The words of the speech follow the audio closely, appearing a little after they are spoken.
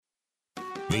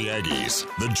The Aggies,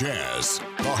 the Jazz,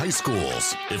 the high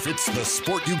schools. If it's the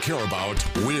sport you care about,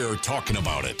 we're talking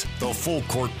about it. The Full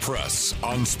Court Press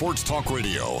on Sports Talk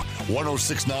Radio,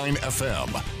 106.9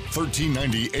 FM,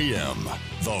 1390 AM.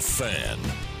 The Fan.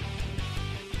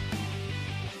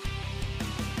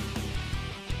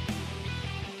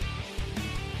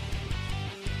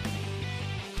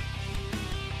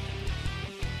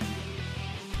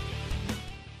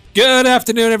 Good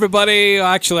afternoon, everybody.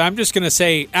 Actually, I'm just going to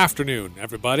say afternoon,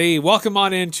 everybody. Welcome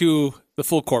on into the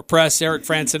Full Court Press. Eric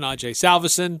Frandsen Ajay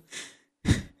Salvesen.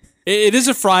 It is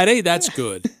a Friday. That's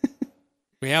good.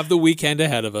 We have the weekend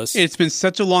ahead of us. It's been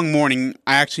such a long morning.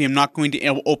 I actually am not going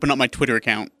to open up my Twitter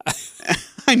account.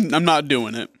 I'm not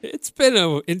doing it. It's been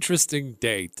an interesting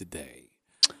day today.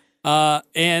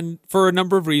 And for a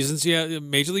number of reasons. Yeah,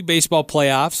 Major League Baseball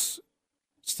playoffs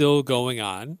still going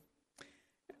on.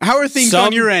 How are things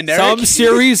on your end, Eric? Some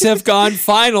series have gone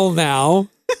final now.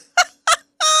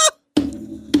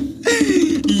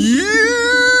 Yeah,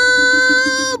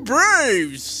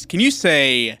 Braves! Can you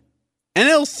say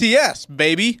NLCS,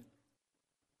 baby?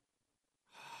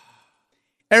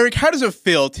 Eric, how does it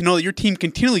feel to know that your team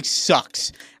continually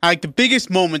sucks at like the biggest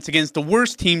moments against the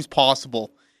worst teams possible?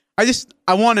 I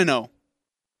want to know.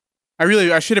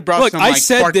 I should have brought some I like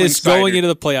said sparkling this cider. going into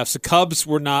the playoffs. The Cubs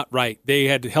were not right. They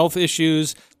had health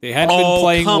issues. They hadn't been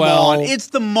playing come well. on. It's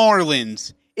the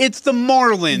Marlins.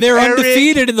 They're Eric.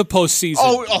 Undefeated in the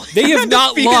postseason. They have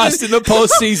not lost in the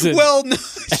postseason. Well, no.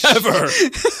 Ever.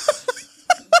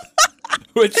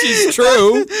 Which is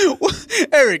true.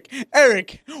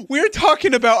 Eric, we're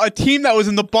talking about a team that was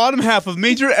in the bottom half of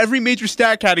every major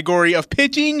stat category of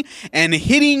pitching and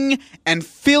hitting and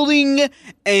fielding,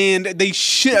 and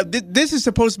this is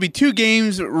supposed to be 2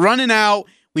 games running out.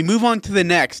 We move on to the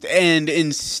next, and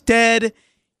instead,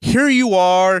 here you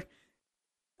are.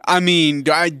 I mean,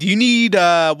 do you need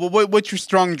what's your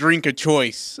strong drink of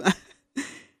choice?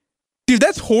 Dude,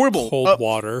 that's horrible. Cold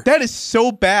water. That is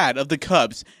so bad of the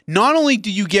Cubs. Not only do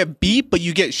you get beat, but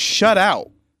you get shut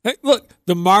out. Hey, look,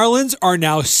 the Marlins are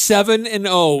now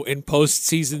 7-0 in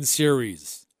postseason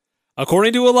series.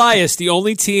 According to Elias, the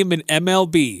only team in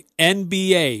MLB,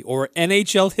 NBA, or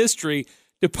NHL history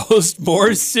to post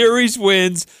more series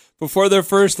wins before their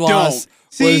first loss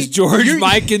was George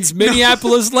Mikan's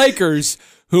Minneapolis Lakers,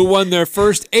 who won their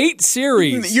first 8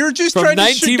 series You're just from trying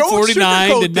 1949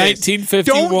 to to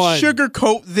 1951. Don't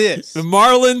sugarcoat this. The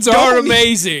Marlins are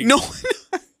amazing. No.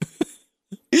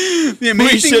 The amazing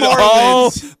We should Marlins.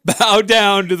 all bow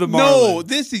down to the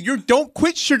Marlins. No, don't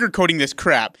quit sugarcoating this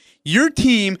crap. Your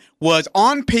team was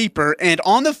on paper and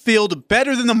on the field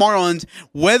better than the Marlins,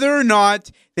 whether or not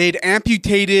they'd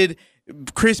amputated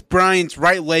Chris Bryant's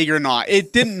right leg or not.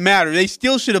 It didn't matter. They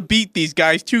still should have beat these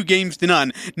guys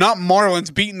 2-0, not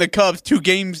Marlins beating the Cubs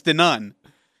 2-0.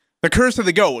 The curse of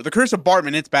the GOAT, the curse of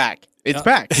Bartman, it's back. It's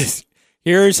back.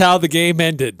 Here's how the game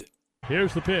ended.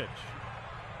 Here's the pitch.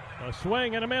 A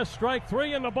swing and a miss, strike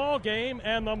 3 in the ball game,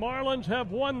 and the Marlins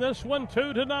have won this one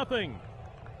 2-0.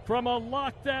 From a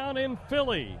lockdown in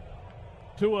Philly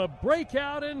to a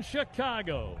breakout in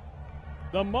Chicago,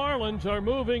 the Marlins are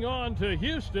moving on to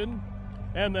Houston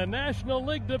and the National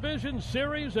League Division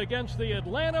Series against the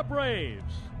Atlanta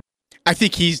Braves. I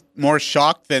think he's more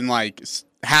shocked than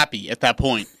happy at that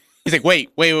point. He's like,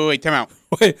 wait, time out.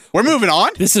 Wait, we're moving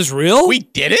on? This is real? We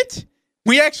did it?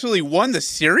 We actually won the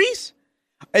series?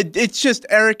 It's just,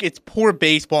 Eric, it's poor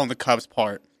baseball on the Cubs'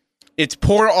 part. It's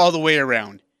poor all the way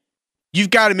around. You've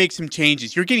got to make some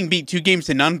changes. You're getting beat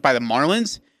 2-0 by the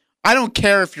Marlins. I don't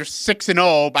care if you're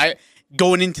 6-0 by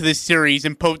going into this series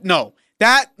and don't.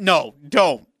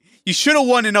 You should have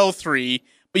won in 0-3,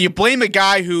 but you blame a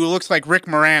guy who looks like Rick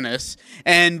Moranis,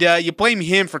 and you blame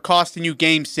him for costing you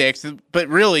Game 6, but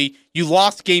really, you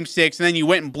lost Game 6, and then you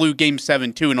went and blew Game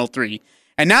 7 too in 0-3.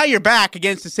 And now you're back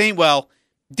against the same,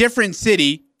 different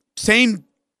city, same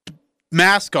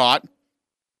mascot,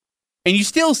 and you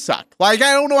still suck. I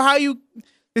don't know how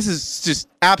this is just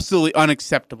absolutely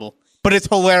unacceptable, but it's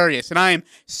hilarious, and I am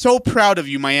so proud of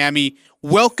you, Miami.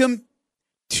 Welcome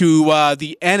to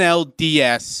the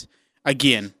NLDS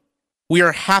again. We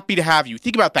are happy to have you.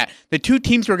 Think about that. The 2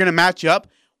 teams who are going to match up,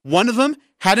 one of them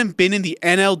hadn't been in the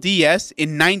NLDS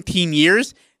in 19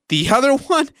 years. The other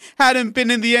one hadn't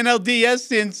been in the NLDS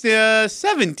since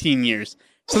 17 years.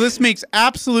 So this makes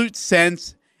absolute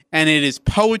sense, and it is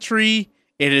poetry.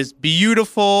 It is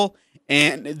beautiful,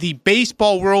 and the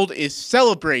baseball world is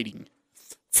celebrating.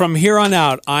 From here on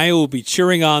out, I will be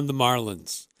cheering on the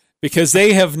Marlins because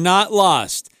they have not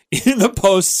lost in the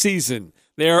postseason.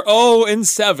 They are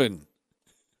 0-7.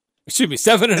 Excuse me,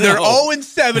 7-0. They're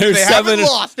 0-7. They haven't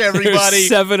lost, everybody.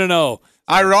 They're 7-0.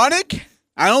 Ironic?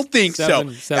 I don't think so.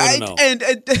 7-0. And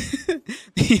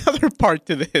the other part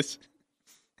to this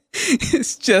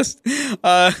is just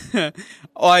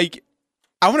like,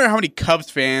 I wonder how many Cubs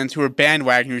fans who are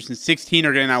bandwagoners in 16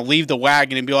 are going to now leave the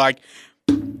wagon and be like,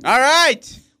 all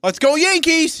right, let's go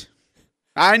Yankees.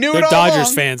 I knew They're it all Dodgers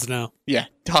along. fans now. Yeah,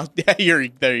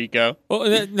 there you go.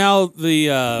 Well, now the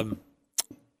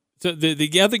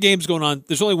other game's going on.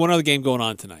 There's only one other game going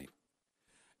on tonight,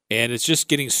 and it's just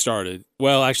getting started.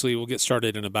 Well, actually, we'll get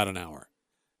started in about an hour.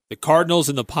 The Cardinals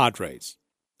and the Padres.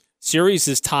 Series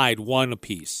is tied 1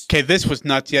 apiece. Okay, this was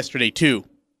nuts yesterday, too.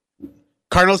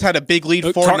 Cardinals had a big lead,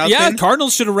 4-0. Yeah,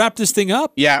 Cardinals should have wrapped this thing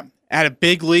up. Yeah, had a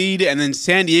big lead, and then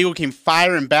San Diego came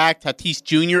firing back. Tatis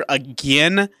Jr.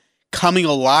 again coming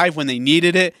alive when they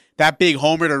needed it. That big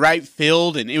homer to right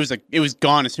field, and it was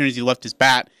gone as soon as he left his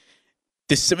bat.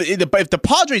 If the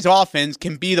Padres offense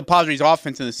can be the Padres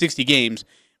offense in the 60 games,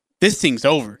 this thing's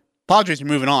over. Padres are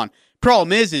moving on.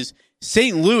 Problem is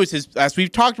St. Louis is, as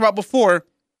we've talked about before,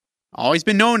 always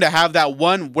been known to have that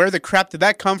one where the crap did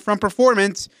that come from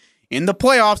performance in the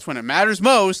playoffs when it matters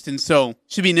most, and so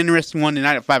should be an interesting one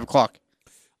tonight at 5 o'clock.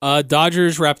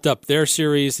 Dodgers wrapped up their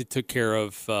series. They took care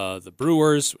of the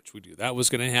Brewers, which we knew that was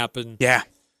going to happen. Yeah.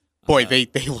 Boy, they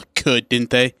look good, didn't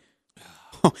they?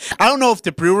 I don't know if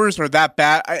the Brewers are that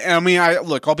bad.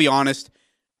 I'll be honest.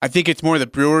 I think it's more the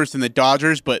Brewers than the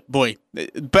Dodgers, but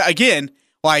again,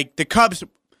 like the Cubs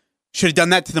should have done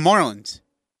that to the Marlins.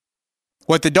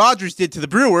 What the Dodgers did to the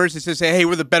Brewers is to say, hey,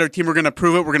 we're the better team. We're going to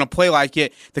prove it. We're going to play like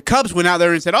it. The Cubs went out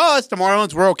there and said, oh, it's the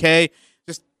Marlins. We're okay.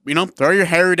 Just, throw your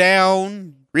hair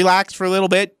down, relax for a little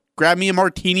bit, grab me a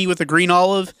martini with a green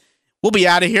olive. We'll be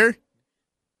out of here.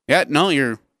 Yeah, no,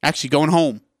 you're actually going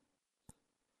home.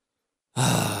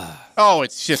 Oh,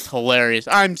 it's just hilarious.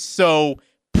 I'm so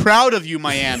proud of you,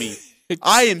 Miami.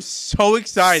 I am so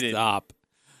excited. Stop.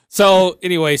 So,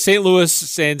 anyway, St.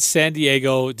 Louis and San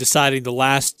Diego deciding the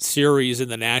last series in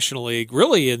the National League,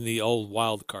 really in the old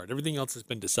wild card. Everything else has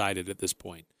been decided at this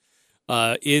point.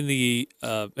 As we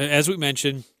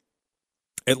mentioned,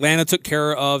 Atlanta took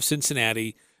care of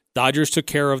Cincinnati. Dodgers took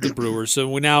care of the Brewers. So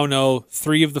we now know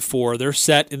 3 of the 4. They're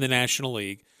set in the National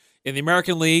League. In the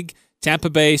American League, Tampa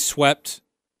Bay swept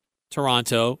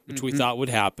Toronto, which we thought would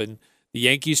happen. The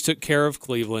Yankees took care of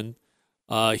Cleveland.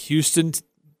 Houston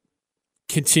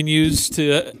continues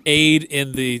to aid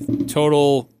in the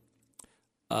total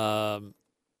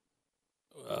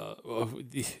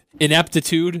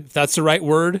ineptitude, if that's the right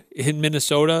word, in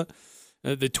Minnesota.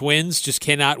 The Twins just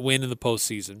cannot win in the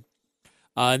postseason.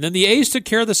 And then the A's took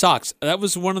care of the Sox. That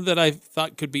was one that I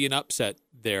thought could be an upset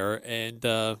there.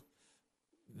 And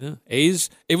A's,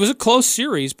 it was a close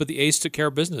series, but the A's took care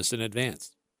of business and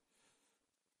advanced.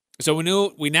 So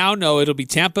we now know it'll be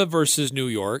Tampa versus New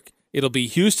York. It'll be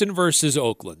Houston versus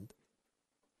Oakland.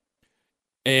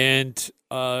 And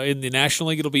in the National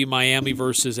League, it'll be Miami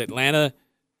versus Atlanta.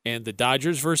 And the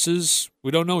Dodgers versus,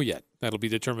 we don't know yet. That'll be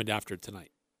determined after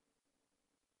tonight.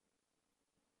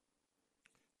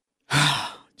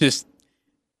 Just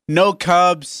no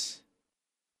Cubs.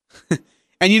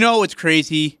 And what's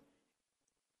crazy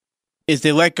is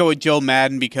they let go of Joe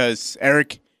Madden because,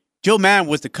 Eric, Joe Madden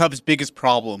was the Cubs' biggest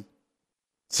problem,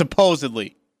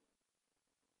 supposedly.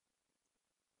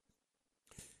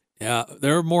 Yeah,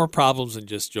 there are more problems than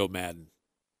just Joe Madden.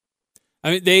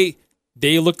 I mean,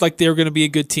 they looked like they were going to be a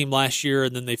good team last year,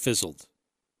 and then they fizzled.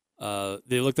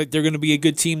 They looked like they're going to be a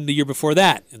good team the year before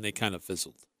that, and they kind of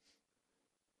fizzled.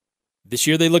 This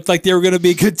year, they looked like they were going to be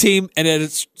a good team, and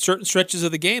at certain stretches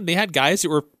of the game, they had guys that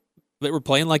were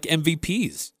playing like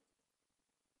MVPs.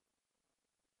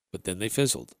 But then they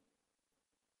fizzled.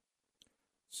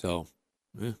 So,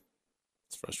 it's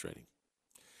frustrating.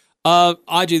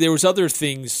 Ajay, there was other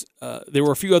things. There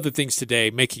were a few other things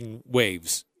today making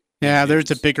waves. Yeah,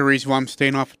 there's a bigger reason why I'm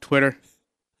staying off of Twitter.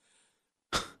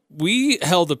 We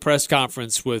held a press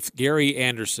conference with Gary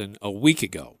Andersen a week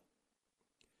ago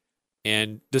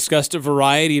and discussed a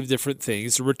variety of different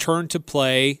things. A return to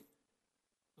play.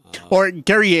 Or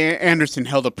Gary Andersen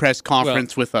held a press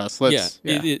conference with us.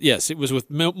 Yes, it was with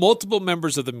multiple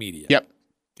members of the media. Yep.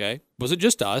 Okay. It wasn't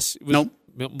just us. It was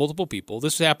multiple people.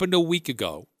 This happened a week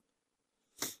ago.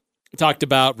 We talked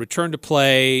about return to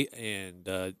play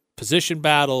and position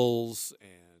battles and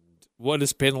what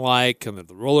it's been like, kind of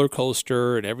the roller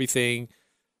coaster and everything.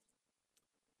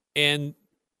 And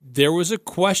there was a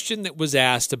question that was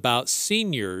asked about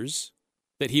seniors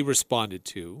that he responded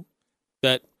to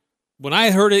that when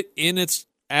I heard it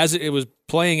as it was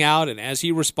playing out and as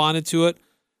he responded to it,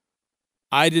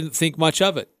 I didn't think much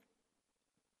of it.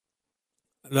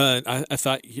 I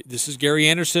thought, this is Gary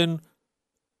Andersen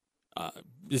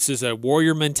this is a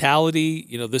warrior mentality.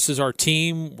 This is our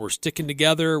team. We're sticking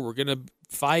together. We're going to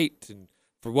fight and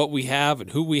for what we have and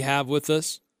who we have with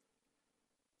us.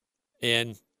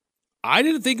 And I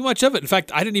didn't think much of it. In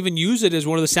fact, I didn't even use it as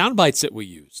one of the sound bites that we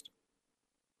used.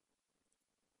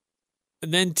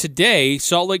 And then today,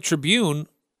 Salt Lake Tribune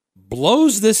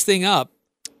blows this thing up,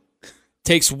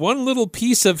 takes one little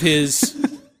piece of his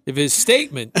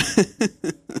statement,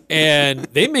 and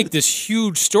they make this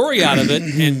huge story out of it.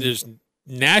 And there's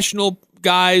national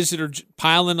guys that are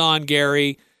piling on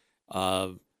Gary.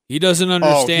 He doesn't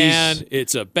understand.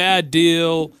 It's a bad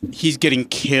deal. He's getting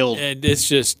killed. And it's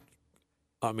just,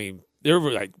 there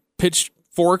were like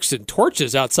pitchforks and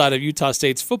torches outside of Utah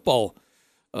State's football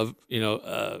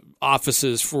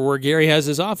offices for where Gary has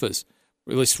his office,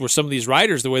 or at least for some of these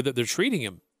writers, the way that they're treating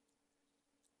him.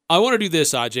 I want to do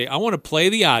this, Ajay. I want to play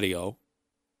the audio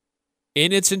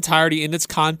in its entirety, in its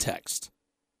context,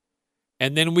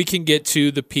 and then we can get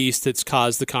to the piece that's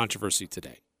caused the controversy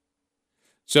today.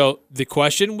 So the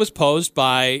question was posed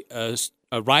by a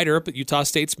writer up at Utah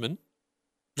Statesman,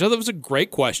 which I thought was a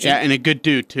great question. Yeah, and a good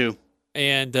dude, too.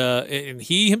 And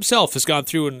he himself has gone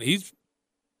through, and we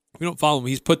don't follow him,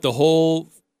 he's put the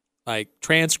whole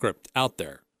transcript out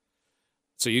there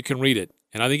so you can read it.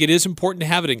 And I think it is important to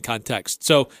have it in context.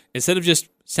 So instead of just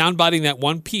soundbiting that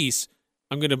one piece,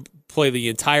 I'm going to play the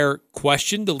entire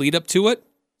question to lead up to it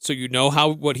so you know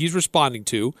what he's responding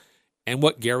to and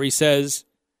what Gary says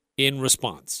in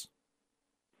response.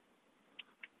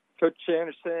 Coach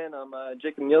Anderson, I'm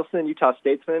Jacob Nielsen, Utah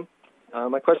Statesman.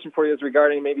 My question for you is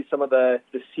regarding maybe some of the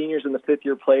seniors and the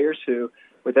fifth-year players who,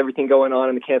 with everything going on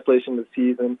in the cancellation of the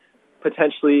season,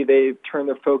 potentially they've turned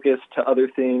their focus to other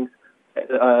things,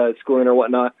 schooling or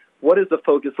whatnot. What is the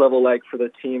focus level like for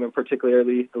the team, and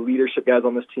particularly the leadership guys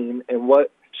on this team, and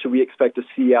what should we expect to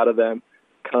see out of them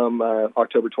come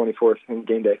October 24th in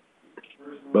game day?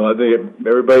 Well, I think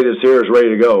everybody that's here is ready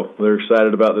to go. They're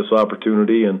excited about this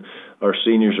opportunity, and our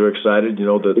seniors are excited.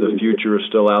 The future is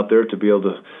still out there to be able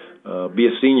to be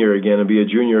a senior again and be a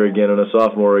junior again and a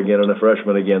sophomore again and a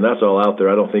freshman again. That's all out there.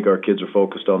 I don't think our kids are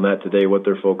focused on that today. What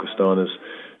they're focused on is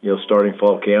starting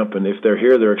fall camp. And if they're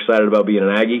here, they're excited about being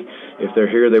an Aggie. If they're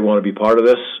here, they want to be part of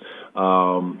this.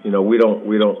 We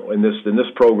don't in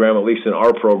this program, at least in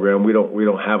our program, we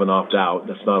don't have an opt out.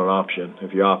 That's not an option.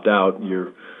 If you opt out,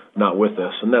 you're not with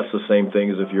us. And that's the same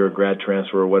thing as if you're a grad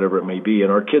transfer or whatever it may be.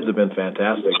 And our kids have been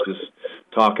fantastic, just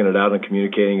talking it out and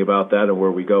communicating about that and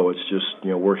where we go. It's just,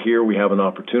 we're here, we have an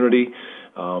opportunity.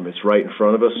 It's right in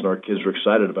front of us, and our kids are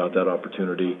excited about that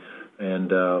opportunity.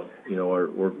 And,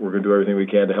 we're going to do everything we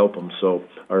can to help them. So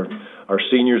our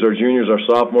seniors, our juniors, our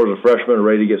sophomores, our freshmen are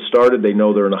ready to get started. They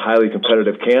know they're in a highly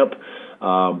competitive camp.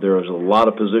 There is a lot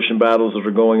of position battles that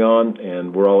are going on,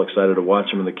 and we're all excited to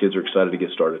watch them, and the kids are excited to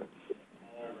get started.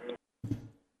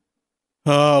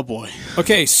 Oh, boy.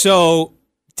 Okay, so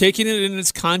taking it in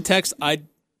its context,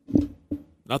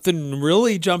 nothing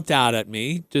really jumped out at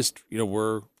me. Just,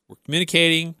 we're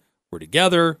communicating, we're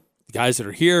together. The guys that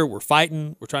are here, we're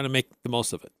fighting, we're trying to make the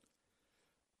most of it.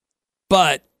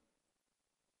 But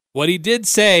what he did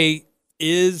say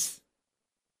is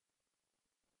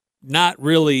not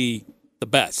really the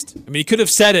best. He could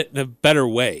have said it in a better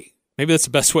way. Maybe that's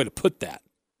the best way to put that.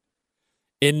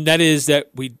 And that is that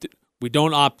we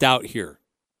don't opt out here.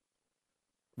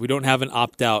 We don't have an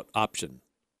opt-out option.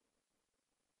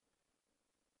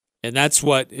 And that's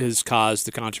what has caused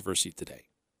the controversy today.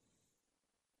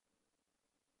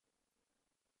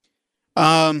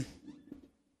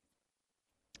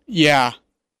 Yeah.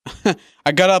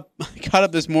 I got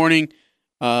up this morning,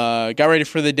 got ready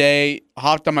for the day,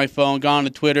 hopped on my phone, got on to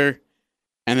Twitter,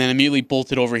 and then immediately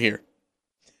bolted over here.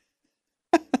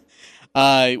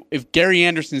 If Gary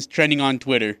Andersen's trending on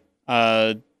Twitter,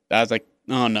 I was like,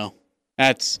 oh no.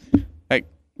 That's like,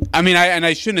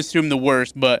 I shouldn't assume the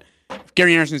worst, but if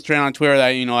Gary Andersen's trending on Twitter,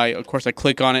 I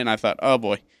click on it and I thought, oh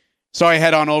boy. So I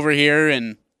head on over here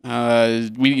and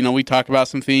we talked about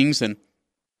some things, and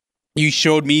you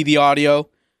showed me the audio,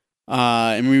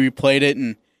 and we replayed it,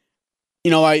 and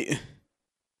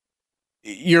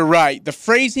you're right. The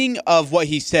phrasing of what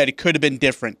he said could have been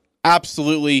different.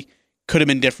 Absolutely could have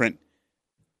been different.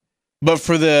 But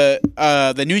for the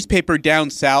newspaper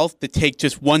down south to take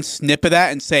just one snip of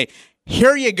that and say,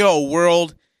 "Here you go,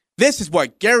 world. This is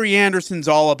what Gary Andersen's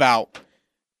all about,"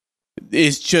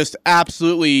 is just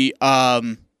absolutely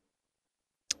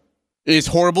is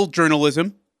horrible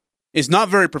journalism. It's not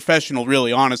very professional,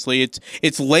 really. Honestly,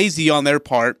 it's lazy on their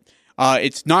part.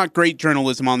 It's not great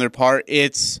journalism on their part.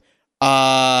 It's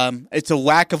a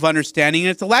lack of understanding, and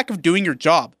it's a lack of doing your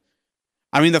job.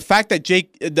 I mean, the fact that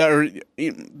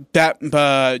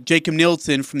Jacob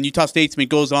Nielsen from Utah Statesman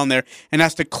goes on there and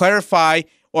has to clarify,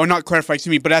 or not clarify,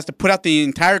 excuse me, but has to put out the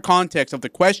entire context of the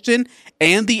question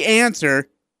and the answer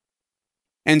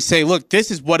and say, look,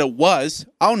 this is what it was.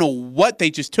 I don't know what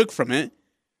they just took from it.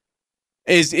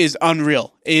 Is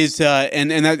unreal.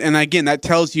 And again, that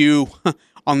tells you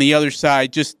on the other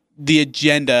side just the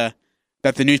agenda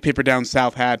that the newspaper down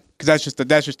south had, because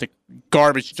that's just a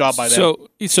garbage job by them.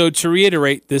 So to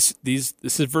reiterate, this is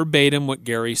verbatim what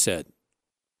Gary said.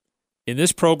 In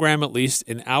this program, at least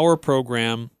in our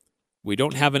program, we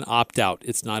don't have an opt-out.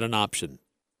 It's not an option.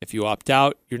 If you opt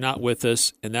out, you're not with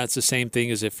us, and that's the same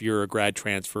thing as if you're a grad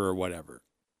transfer or whatever.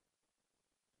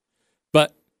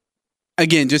 But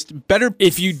again, just better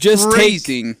if you just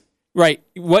phrasing. Right,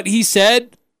 what he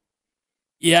said,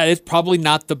 yeah, it's probably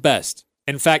not the best.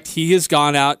 In fact, he has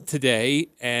gone out today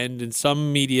and in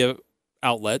some media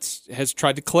outlets has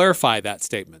tried to clarify that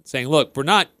statement, saying, look, we're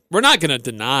not going to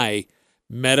deny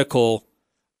medical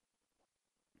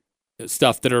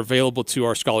stuff that are available to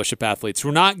our scholarship athletes.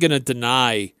 We're not going to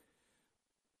deny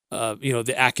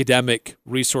the academic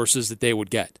resources that they would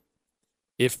get.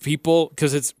 If people,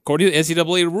 because it's according to the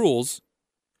NCAA rules,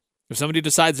 if somebody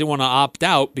decides they want to opt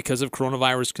out because of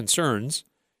coronavirus concerns,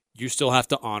 you still have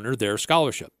to honor their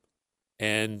scholarship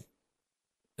and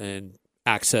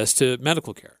access to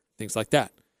medical care, things like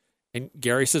that. And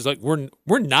Gary says, like, we're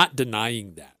not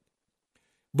denying that.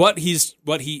 What he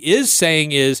is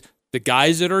saying is the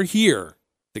guys that are here,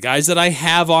 the guys that I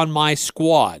have on my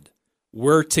squad,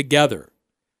 we're together.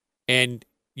 And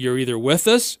you're either with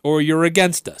us or you're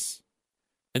against us.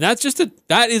 And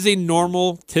that is a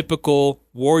normal, typical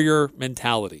warrior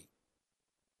mentality.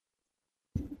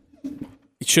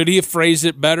 Should he have phrased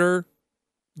it better?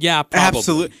 Yeah, probably.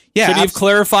 Absolutely. Yeah, should he have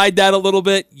clarified that a little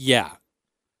bit? Yeah.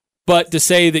 But to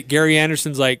say that Gary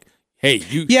Anderson's like, hey,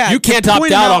 you can't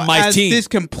opt out on my team. This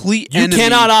complete you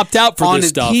cannot opt out for this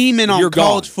stuff. On a team and on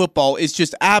college gone. football is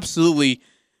just absolutely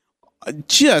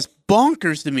just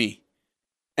bonkers to me.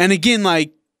 And again,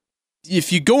 like,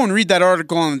 if you go and read that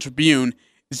article on the Tribune,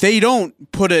 they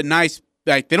don't put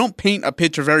they don't paint a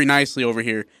picture very nicely over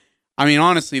here. I mean,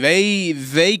 honestly,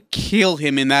 they kill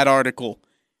him in that article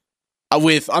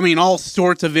with, all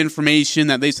sorts of information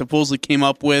that they supposedly came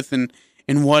up with and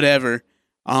whatever.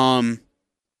 That's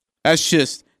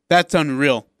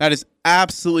unreal. That is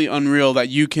absolutely unreal that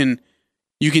you can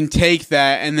take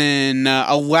that and then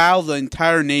allow the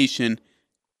entire nation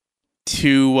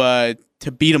to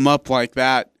beat him up like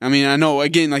that. I mean, I know,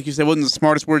 again, like you said, it wasn't the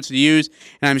smartest words to use,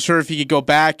 and I'm sure if he could go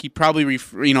back, he'd probably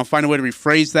find a way to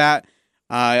rephrase that.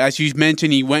 As you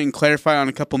mentioned, he went and clarified on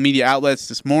a couple media outlets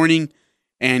this morning,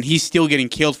 and he's still getting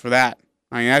killed for that.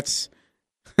 I mean, that's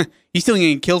he's still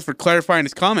getting killed for clarifying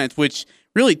his comments, which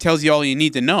really tells you all you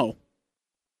need to know.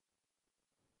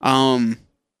 But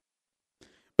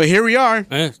here we are.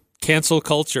 Cancel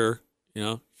culture,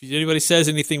 If anybody says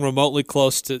anything remotely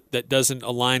close to that doesn't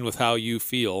align with how you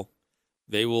feel,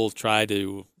 they will try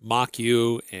to mock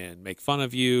you and make fun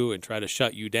of you and try to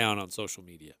shut you down on social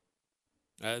media.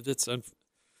 It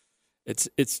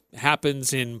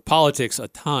happens in politics a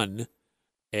ton,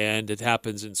 and it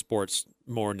happens in sports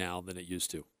more now than it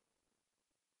used to.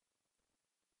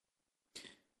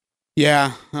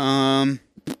 Yeah.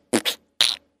 It's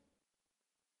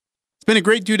been a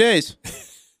great 2 days.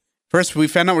 First, we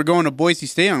found out we're going to Boise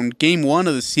State on game 1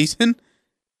 of the season.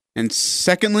 And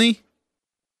secondly,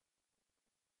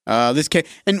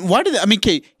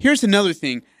 here's another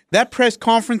thing. That press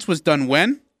conference was done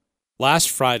when?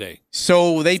 Last Friday.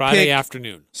 So Friday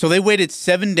afternoon. So they waited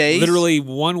 7 days. Literally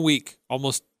 1 week,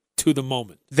 almost to the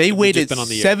moment. They waited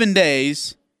 7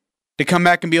 days to come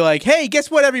back and be like, hey,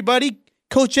 guess what, everybody?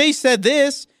 Coach A said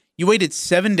this. You waited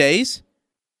 7 days?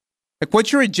 Like,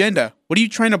 what's your agenda? What are you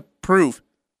trying to prove?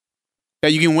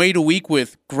 That you can wait a week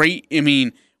with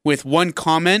with one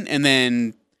comment and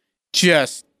then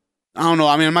just, I don't know.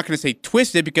 I mean, I'm not going to say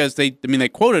twist it because they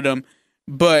quoted him,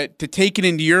 but to take it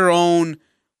into your own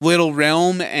little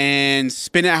realm and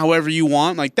spin it however you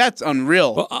want, like, that's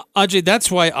unreal. Well, Ajay, that's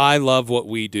why I love what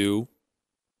we do.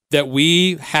 That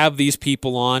we have these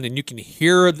people on and you can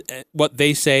hear what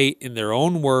they say in their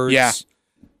own words,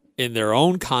 in their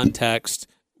own context.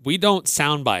 We don't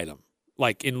soundbite them.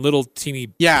 Like in little teeny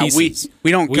pieces. We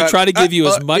don't. We try to give you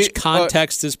as much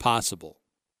context as possible.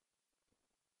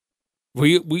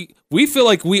 We feel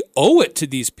like we owe it to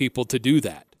these people to do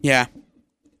that. Yeah.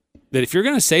 That if you're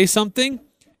going to say something,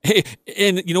 hey,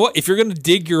 and you know what? If you're going to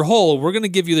dig your hole, we're going to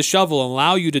give you the shovel and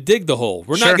allow you to dig the hole.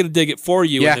 We're not going to dig it for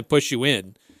you and then push you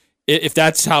in, if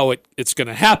that's how it's going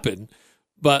to happen.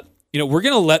 But we're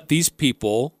going to let these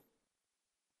people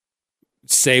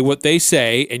say what they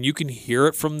say, and you can hear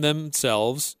it from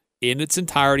themselves in its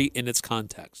entirety, in its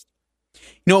context.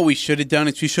 You know what we should have done?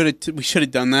 Is we should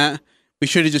have done that. We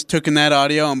should have just taken that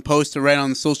audio and posted it right on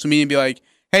the social media and be like,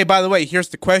 hey, by the way, here's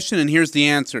the question and here's the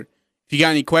answer. If you got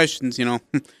any questions,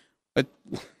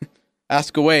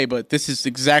 ask away. But this is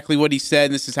exactly what he said,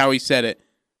 and this is how he said it.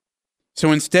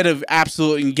 So instead of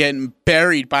absolutely getting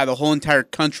buried by the whole entire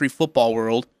country football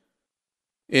world,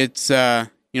 it's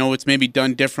it's maybe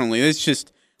done differently. It's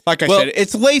just, like I said,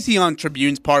 it's lazy on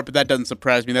Tribune's part, but that doesn't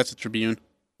surprise me. That's a Tribune.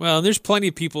 Well, there's plenty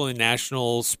of people in the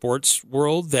national sports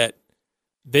world that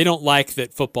they don't like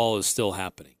that football is still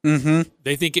happening. Mm-hmm.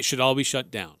 They think it should all be shut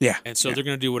down. Yeah. And so they're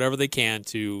going to do whatever they can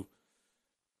to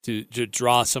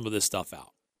draw some of this stuff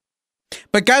out.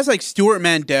 But guys like Stuart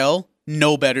Mandel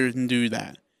know better than do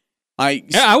that. I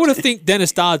would have think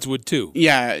Dennis Dodds would too.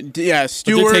 Yeah.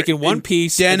 Stuart, but they're taking one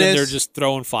piece Dennis, and then they're just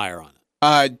throwing fire on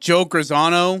it. Joe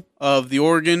Graziano of the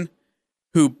Oregon,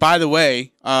 who, by the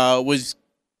way,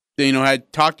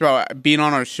 had talked about being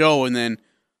on our show and then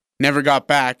never got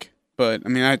back. But,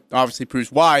 that obviously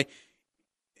proves why.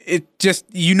 It just,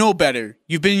 better.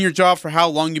 You've been in your job for how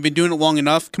long? You've been doing it long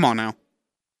enough? Come on now.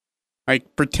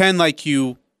 Pretend like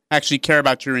you actually care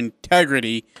about your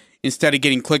integrity instead of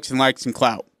getting clicks and likes and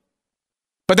clout.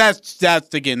 But that's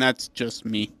just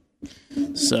me.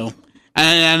 So,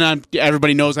 and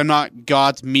everybody knows I'm not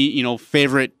God's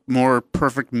favorite, more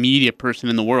perfect media person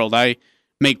in the world. I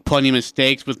make plenty of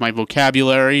mistakes with my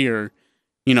vocabulary or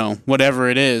whatever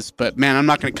it is. But, man, I'm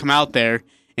not going to come out there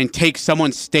and take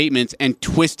someone's statements and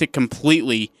twist it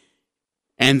completely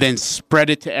and then spread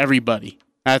it to everybody.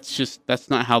 That's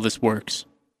not how this works.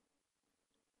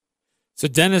 So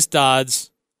Dennis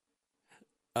Dodds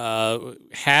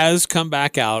has come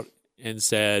back out and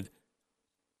said,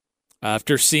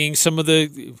 after seeing some of the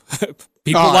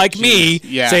people me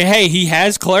say, hey, he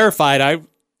has clarified.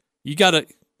 You got to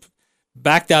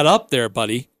back that up there,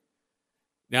 buddy.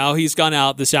 Now he's gone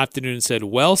out this afternoon and said,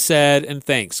 well said and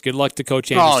thanks. Good luck to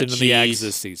Coach Andersen and the Aggies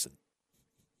this season.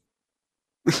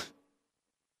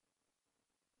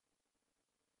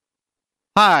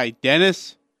 Hi,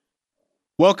 Dennis.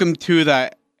 Welcome to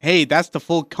the Hey, That's the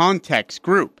Full Context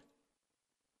group.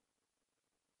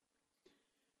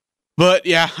 But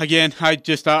yeah, again,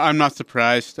 I'm not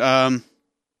surprised.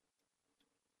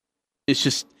 It's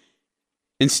just,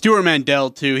 and Stuart Mandel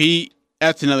too.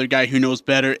 That's another guy who knows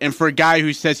better. And for a guy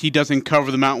who says he doesn't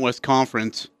cover the Mountain West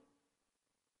Conference,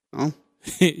 well,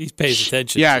 he pays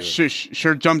attention. Yeah,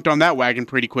 sure jumped on that wagon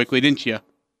pretty quickly, didn't you?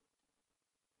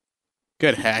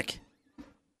 Good heck,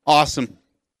 awesome.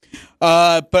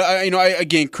 But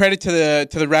again, credit to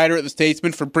the writer at the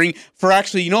Statesman for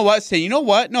actually, saying,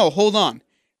 no, hold on.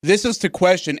 This was the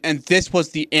question, and this was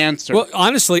the answer. Well,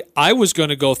 honestly, I was going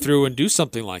to go through and do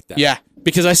something like that. Yeah.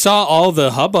 Because I saw all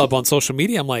the hubbub on social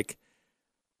media. I'm like,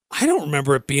 I don't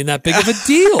remember it being that big of a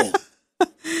deal.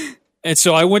 And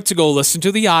so I went to go listen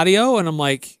to the audio, and I'm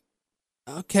like,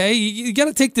 okay, you got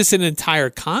to take this in entire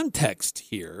context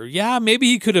here. Yeah, maybe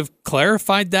he could have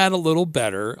clarified that a little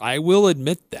better. I will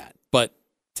admit that. But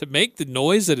to make the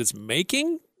noise that it's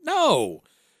making, no.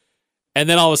 And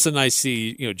then all of a sudden I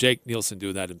see, Jake Nielsen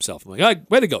do that himself. I'm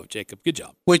like, way to go, Jacob. Good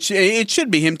job. Which it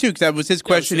should be him, too, because that was his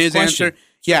question, his answer.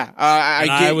 Yeah.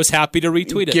 I was happy to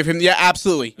retweet it. Give him, yeah,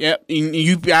 absolutely. Yeah,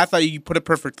 I thought you put it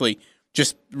perfectly.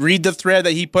 Just read the thread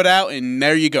that he put out, and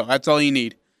there you go. That's all you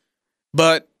need.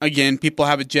 But, again, people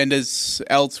have agendas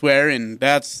elsewhere, and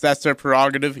that's their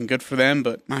prerogative, and good for them.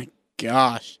 But, my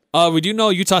gosh. We do know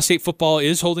Utah State football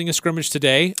is holding a scrimmage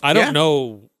today. I don't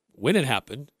know when it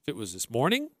happened. If it was this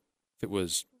morning, if it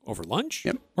was over lunch,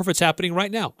 or if it's happening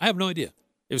right now. I have no idea.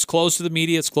 It was closed to the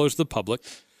media. It's closed to the public.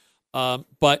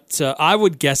 But I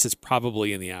would guess it's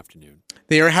probably in the afternoon.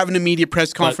 They are having a media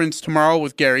press conference tomorrow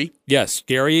with Gary. Yes,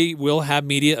 Gary will have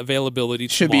media availability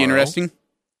tomorrow. Should be interesting.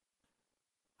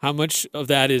 How much of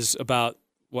that is about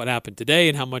what happened today,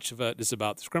 and how much of it is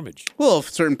about the scrimmage? Well, if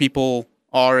certain people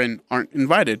are and aren't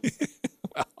invited.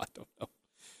 Well, I don't know.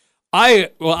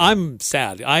 I'm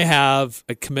sad. I have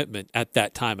a commitment at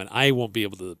that time, and I won't be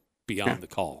able to be on the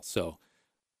call. So,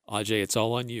 Ajay, it's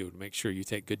all on you to make sure you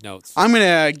take good notes. I'm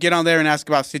going to get on there and ask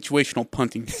about situational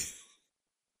punting.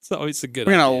 It's always a good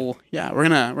idea. We're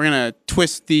gonna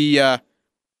twist the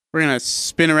we're gonna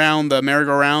spin around the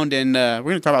merry-go-round, and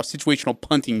we're gonna talk about situational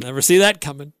punting. Never see that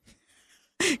coming.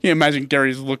 Can you imagine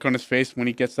Gary's look on his face when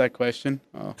he gets that question?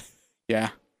 Oh, yeah.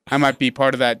 I might be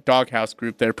part of that doghouse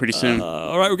group there pretty soon.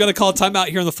 All right, we're going to call a timeout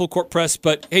here on the Full Court Press.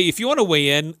 But, hey, if you want to weigh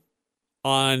in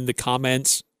on the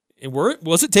comments, and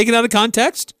was it taken out of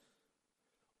context?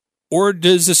 Or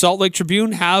does the Salt Lake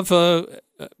Tribune have are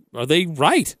they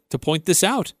right to point this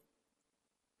out?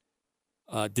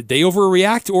 Did they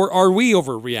overreact, or are we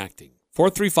overreacting?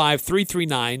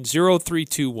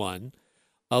 435-339-0321.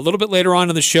 A little bit later on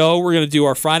in the show, we're going to do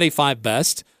our Friday 5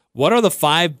 Best. What are the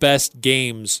 5 best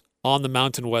games on the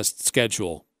Mountain West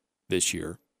schedule this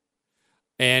year?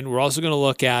 And we're also going to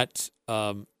look at,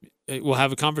 we'll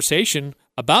have a conversation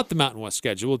about the Mountain West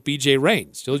schedule with BJ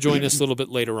Rains. He'll join us a little bit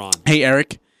later on. Hey,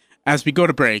 Eric, as we go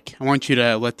to break, I want you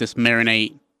to let this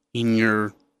marinate in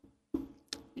your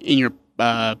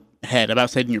head. About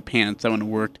said in your pants. That wouldn't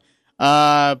have worked.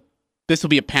 This will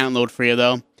be a pound load for you,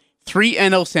 though. 3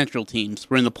 NL Central teams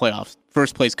were in the playoffs.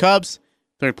 First place Cubs,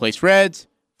 third place Reds,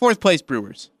 fourth place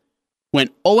Brewers.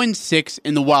 Went 0-6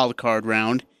 in the wild card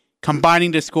round,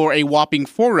 combining to score a whopping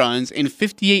 4 runs in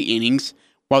 58 innings,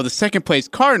 while the second place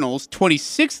Cardinals,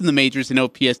 26th in the majors in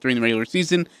OPS during the regular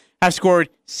season, have scored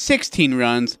 16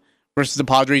 runs versus the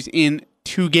Padres in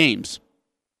 2 games.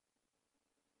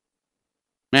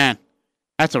 Man,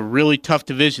 that's a really tough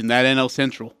division, that NL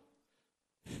Central.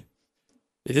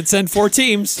 They did send 4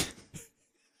 teams.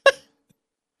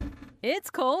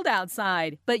 It's cold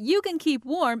outside, but you can keep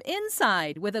warm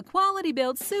inside with a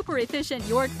quality-built, super-efficient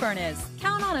York furnace.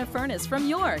 Count on a furnace from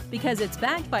York because it's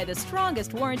backed by the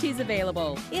strongest warranties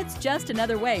available. It's just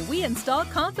another way we install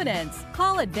confidence.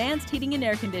 Call Advanced Heating and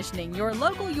Air Conditioning, your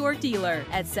local York dealer,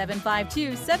 at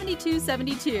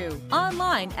 752-7272.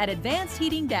 Online at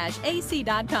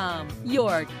advancedheating-ac.com.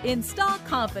 York, install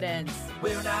confidence.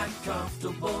 We're not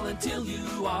comfortable until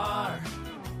you are.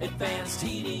 Advanced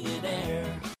Heating and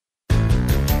Air.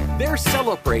 They're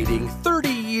celebrating 30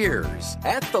 years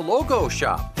at the Logo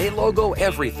Shop. They logo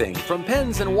everything from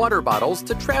pens and water bottles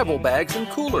to travel bags and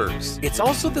coolers. It's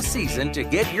also the season to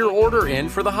get your order in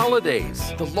for the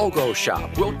holidays. The Logo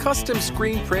Shop will custom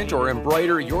screen print or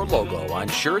embroider your logo on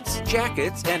shirts,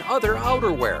 jackets, and other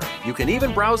outerwear. You can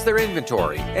even browse their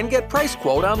inventory and get price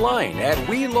quote online at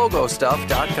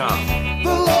WeLogoStuff.com.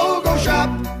 The Logo Shop.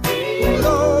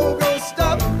 Logo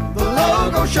Stuff. The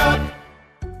Logo Shop.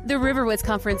 The Riverwoods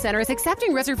Conference Center is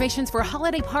accepting reservations for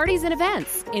holiday parties and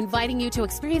events, inviting you to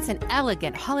experience an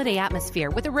elegant holiday atmosphere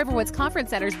with the Riverwoods Conference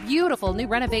Center's beautiful new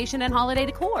renovation and holiday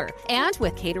decor. And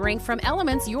with catering from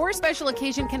Elements, your special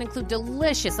occasion can include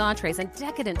delicious entrees and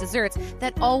decadent desserts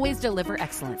that always deliver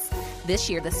excellence. This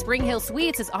year, the Spring Hill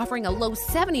Suites is offering a low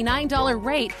 $79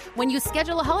 rate when you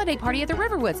schedule a holiday party at the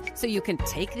Riverwoods, so you can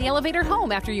take the elevator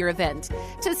home after your event.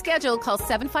 To schedule, call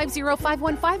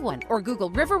 750-5151 or Google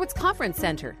Riverwoods Conference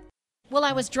Center. Well,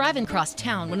 I was driving across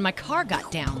town when my car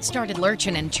got down, started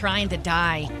lurching and trying to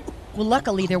die. Well,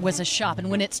 luckily there was a shop, and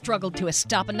when it struggled to a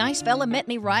stop, a nice fella met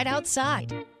me right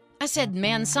outside. I said,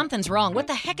 "Man, something's wrong. What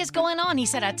the heck is going on?" He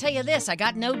said, "I tell you this, I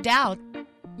got no doubt.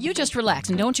 You just relax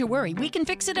and don't you worry. We can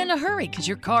fix it in a hurry, because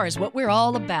your car is what we're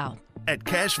all about." At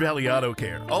Cache Valley Auto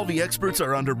Care, all the experts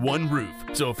are under one roof.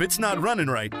 So if it's not running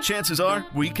right, chances are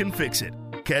we can fix it.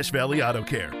 Cache Valley Auto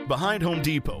Care, behind Home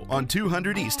Depot on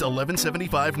 200 East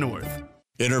 1175 North.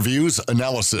 Interviews,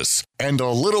 analysis, and a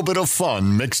little bit of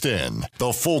fun mixed in.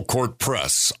 The Full Court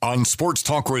Press on Sports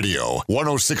Talk Radio,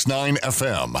 106.9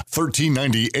 FM,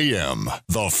 1390 AM.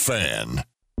 The Fan.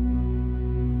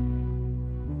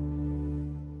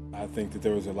 I think that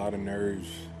there was a lot of nerves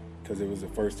because it was the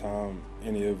first time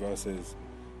any of us has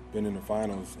been in the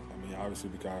finals. I mean, obviously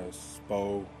because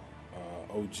Spo,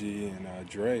 OG, and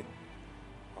Dre.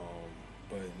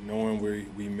 But knowing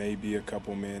we may be a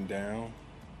couple men down,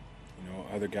 you know,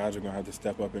 other guys are going to have to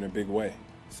step up in a big way.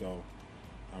 So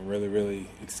I'm really, really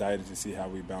excited to see how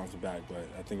we bounce back, but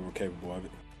I think we're capable of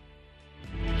it.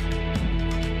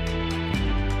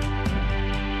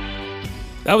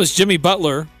 That was Jimmy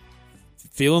Butler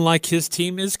feeling like his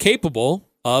team is capable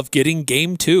of getting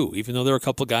game 2, even though there are a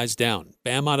couple guys down.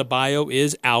 Bam Adebayo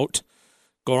is out.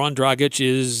 Goran Dragic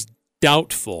is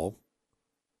doubtful.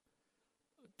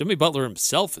 Jimmy Butler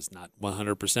himself is not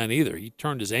 100% either. He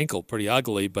turned his ankle pretty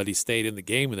ugly, but he stayed in the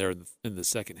game there in the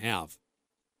second half.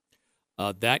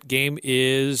 That game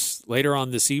is later on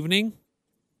this evening,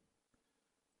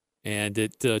 and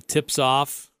it tips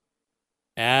off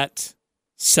at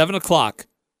 7 o'clock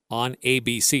on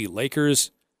ABC.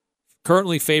 Lakers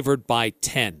currently favored by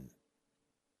 10.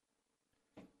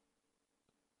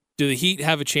 Do the Heat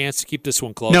have a chance to keep this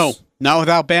one close? No, not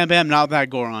without Bam Bam, not without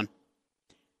Goran.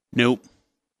 Nope.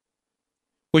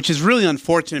 Which is really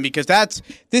unfortunate because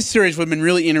this series would have been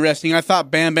really interesting. I thought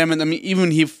Bam Bam, I mean,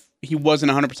 even he wasn't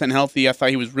 100% healthy, I thought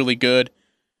he was really good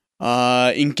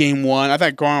in Game 1. I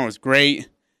thought Goran was great.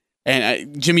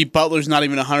 And Jimmy Butler's not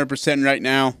even 100% right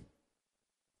now.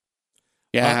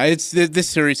 Yeah, this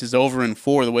series is over in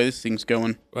 4 the way this thing's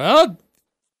going. Well,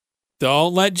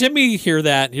 don't let Jimmy hear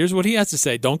that. Here's what he has to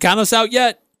say. Don't count us out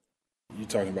yet. You're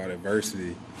talking about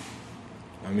adversity.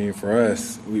 I mean, for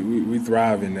us, we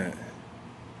thrive in that.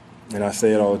 And I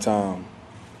say it all the time.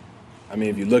 I mean,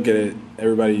 if you look at it,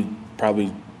 everybody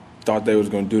probably thought they was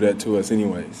going to do that to us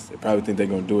anyways. They probably think they're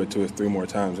going to do it to us 3 more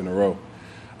times in a row.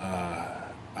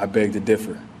 I beg to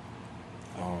differ.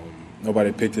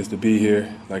 Nobody picked us to be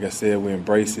here. Like I said, we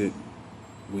embrace it.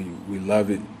 We love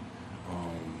it.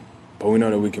 But we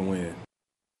know that we can win.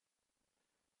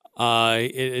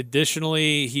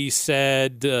 Additionally, he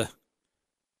said,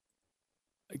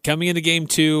 coming into game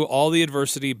 2, all the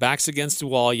adversity, backs against the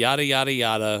wall, yada, yada,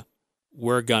 yada,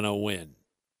 we're going to win.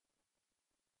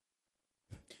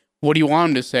 What do you want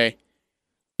him to say?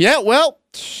 Yeah, well,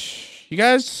 you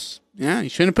guys, you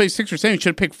shouldn't have played 6 or 7. You should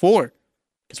have picked 4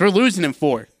 because we're losing in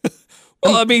 4.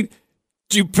 Well, I mean,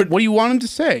 what do you want him to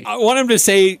say? I want him to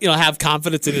say, have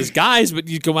confidence in his guys, but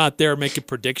you come out there and make a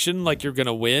prediction like you're going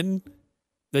to win.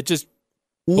 That just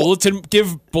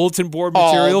give bulletin board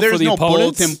material for the opponents. There's no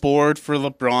bulletin board for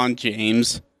LeBron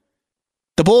James.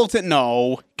 The bulletin,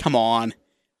 no, come on.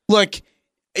 Look,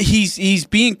 he's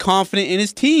being confident in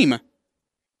his team.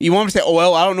 You want him to say,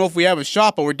 well, I don't know if we have a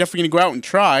shot, but we're definitely going to go out and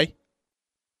try.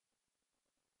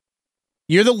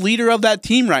 You're the leader of that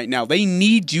team right now. They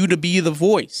need you to be the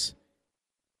voice.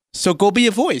 So go be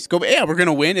a voice. We're going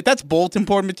to win. If that's bulletin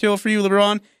board material for you,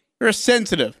 LeBron, you're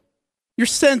sensitive. You're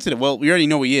sensitive. Well, we already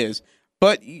know he is.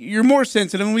 But you're more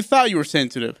sensitive than we thought you were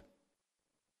sensitive.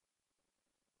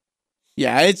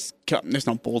 Yeah, there's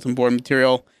no bulletin board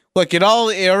material. Look, it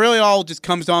really all just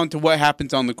comes down to what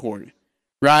happens on the court,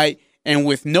 right? And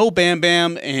with no Bam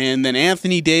Bam and then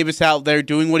Anthony Davis out there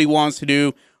doing what he wants to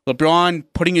do, LeBron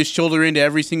putting his shoulder into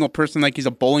every single person like he's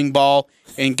a bowling ball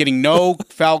and getting no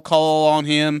foul call on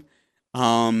him,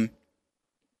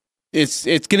 it's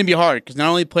going to be hard because not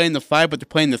only playing the 5, but they're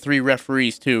playing the 3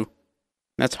 referees too.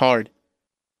 That's hard.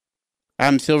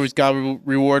 Adam Silver's got to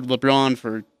reward LeBron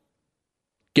for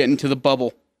getting to the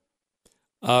bubble.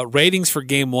 Ratings for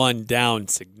game 1 down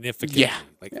significantly. Yeah.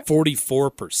 Like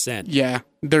 44%. Yeah,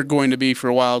 they're going to be for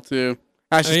a while too.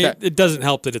 It doesn't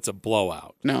help that it's a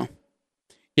blowout. No.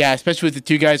 Yeah, especially with the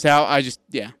 2 guys out,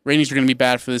 ratings are going to be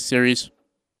bad for this series.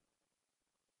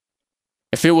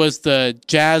 If it was the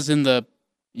Jazz and the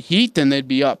Heat, then they'd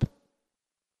be up.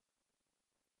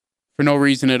 For no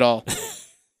reason at all.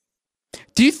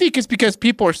 Do you think it's because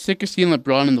people are sick of seeing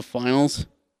LeBron in the finals?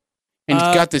 And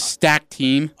he's got this stacked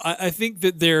team? I think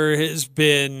that there has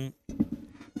been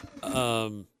a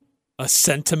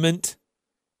sentiment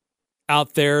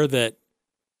out there that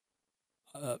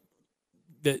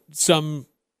some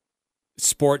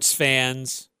sports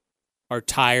fans are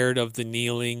tired of the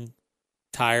kneeling,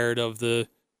 tired of the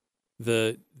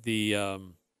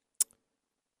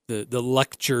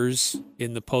lectures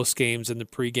in the post games and the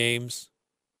pre games,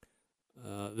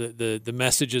 the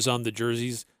messages on the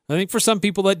jerseys. I think for some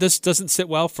people that just doesn't sit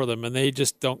well for them, and they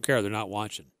just don't care. They're not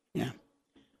watching. Yeah,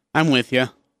 I'm with you.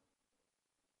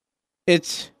 They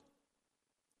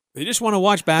just want to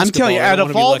watch basketball. I'm telling you, out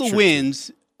of all the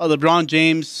wins of LeBron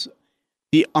James,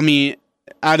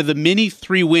 out of the many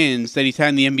 3 wins that he's had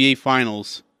in the NBA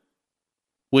Finals,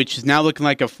 which is now looking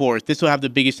like a 4th, this will have the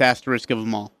biggest asterisk of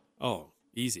them all. Oh,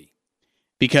 easy.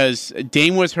 Because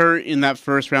Dame was hurt in that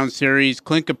first round series.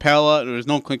 Clint Capella, there was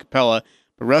no Clint Capella,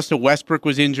 but Russell Westbrook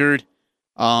was injured.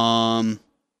 I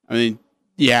think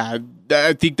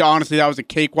honestly that was a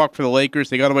cakewalk for the Lakers.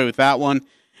 They got away with that one.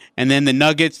 And then the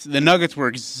Nuggets were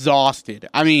exhausted.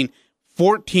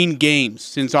 14 games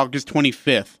since August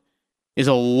 25th is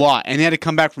a lot. And they had to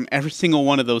come back from every single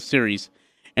one of those series.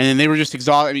 And then they were just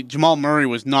exhausted. Jamal Murray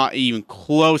was not even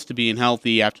close to being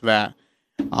healthy after that.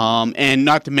 And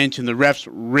not to mention the refs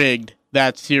rigged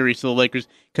that series to the Lakers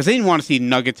because they didn't want to see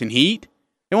Nuggets and Heat.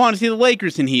 They want to see the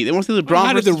Lakers in Heat. They want to see LeBron.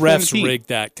 How did the refs rig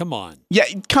that? Come on. Yeah,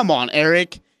 come on,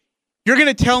 Eric. You're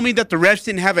going to tell me that the refs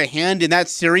didn't have a hand in that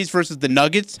series versus the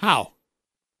Nuggets? How?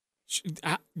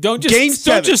 Don't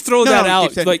just throw that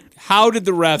out. Like, how did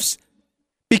the refs?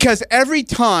 Because every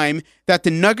time that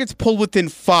the Nuggets pulled within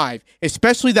 5,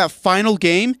 especially that final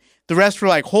game, the refs were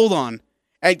like, hold on.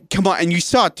 And come on. And you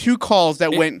saw 2 calls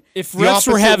that went If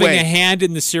refs were having a hand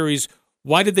in the series,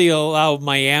 why did they allow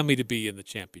Miami to be in the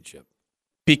championship?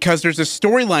 Because there's a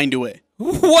storyline to it.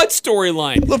 What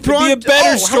storyline? LeBron, it'd be a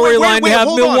better storyline to have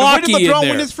Milwaukee in there. Where did LeBron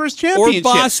win his first championship?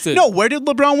 Or Boston. No, where did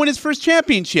LeBron win his first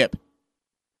championship?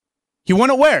 He won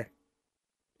it where?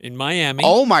 In Miami.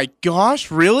 Oh my gosh,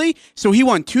 really? So he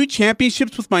won 2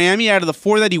 championships with Miami out of the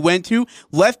 4 that he went to,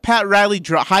 left Pat Riley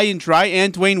high and dry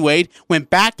and Dwayne Wade, went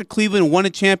back to Cleveland and won a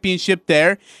championship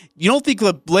there. You don't think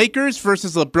the Lakers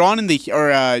versus LeBron in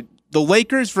the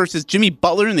Lakers versus Jimmy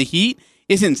Butler in the Heat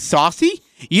isn't saucy?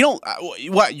 You don't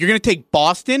what? You're going to take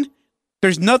Boston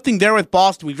There's nothing there with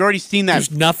Boston. We've already seen that.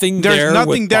 There's nothing there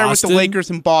with Boston? the Lakers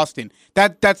and Boston.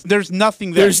 There's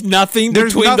nothing there. There's nothing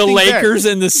between the Lakers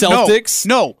and the Celtics?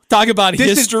 No. Talk about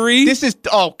history.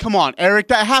 Come on, Eric.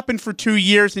 That happened for 2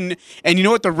 years, and you know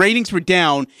what? The ratings were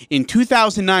down in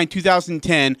 2009,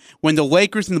 2010, when the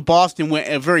Lakers and the Boston went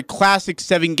a very classic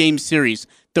 7-game series.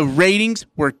 The ratings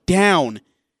were down.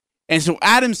 And so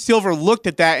Adam Silver looked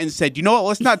at that and said, "You know what?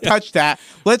 Let's not touch that.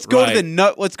 Let's go to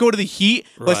the Heat.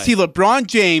 Let's see LeBron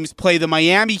James play the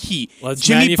Miami Heat. Let's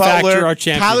Jimmy Butler, our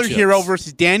Tyler Hero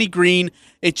versus Danny Green.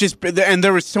 And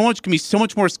there was can be so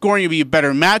much more scoring. It'd be a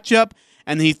better matchup.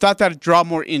 And he thought that'd draw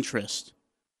more interest.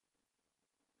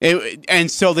 And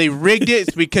so they rigged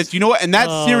it because you know what? And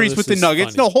that series with the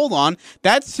Nuggets. Funny. No, hold on.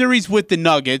 That series with the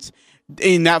Nuggets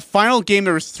in that final game,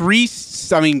 there was 3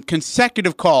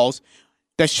 consecutive calls.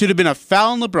 That should have been a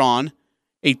foul on LeBron,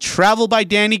 a travel by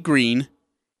Danny Green,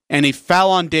 and a foul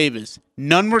on Davis.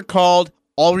 None were called,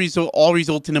 all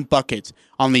resulting in buckets.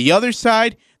 On the other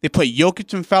side, they put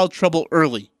Jokic in foul trouble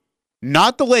early.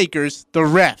 Not the Lakers, the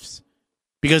refs.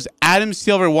 Because Adam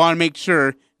Silver wanted to make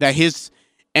sure that his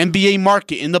NBA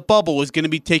market in the bubble was going to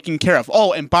be taken care of.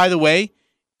 Oh, and by the way,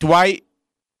 Dwight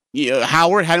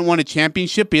Howard hadn't won a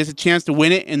championship. He has a chance to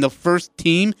win it in the first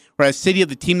team or a city of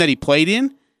the team that he played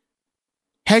in.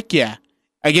 Heck yeah.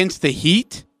 Against the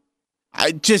Heat,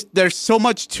 there's so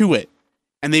much to it.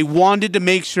 And they wanted to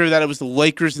make sure that it was the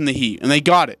Lakers and the Heat, and they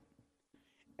got it.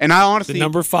 And I honestly... The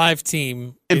number 5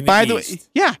 team and by the way,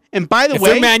 yeah, and by the if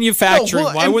way... they're manufacturing,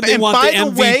 why would they want the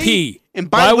MVP?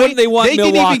 Why wouldn't they want Milwaukee?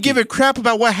 They didn't even give a crap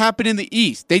about what happened in the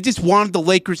East. They just wanted the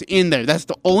Lakers in there. That's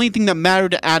the only thing that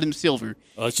mattered to Adam Silver.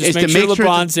 Well, let's just make sure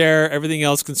LeBron's there. Everything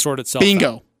else can sort itself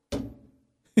out.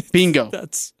 Bingo.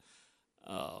 That's...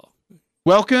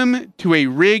 Welcome to a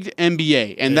rigged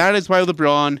NBA, and that is why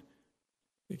LeBron...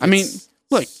 I mean,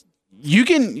 look,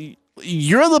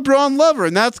 you're a LeBron lover,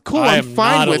 and that's cool. I'm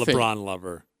fine with it. I'm not a LeBron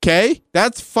lover. Okay?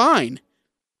 That's fine.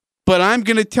 But I'm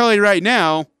going to tell you right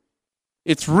now,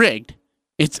 it's rigged.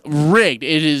 It's rigged.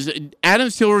 It is Adam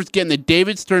Silver's getting the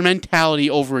David Stern mentality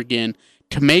over again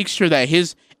to make sure that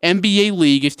his NBA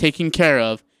league is taken care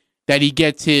of, that he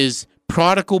gets his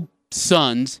prodigal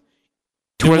sons...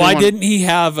 And why didn't he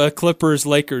have a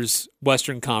Clippers-Lakers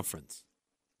Western Conference?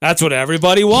 That's what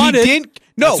everybody wanted.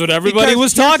 That's what everybody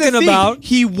was talking about.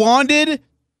 He wanted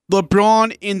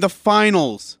LeBron in the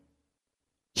finals.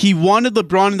 He wanted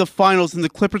LeBron in the finals, and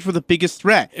the Clippers were the biggest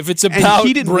threat. If it's about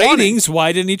ratings,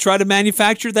 why didn't he try to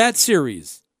manufacture that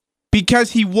series?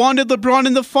 Because he wanted LeBron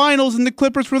in the finals, and the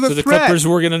Clippers were the threat. So the Clippers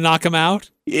were going to knock him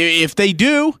out? If they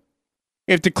do.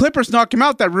 If the Clippers knock him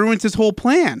out, that ruins his whole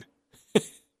plan.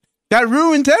 That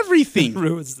ruins everything. It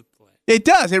ruins the plan. It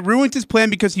does. It ruins his plan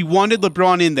because he wanted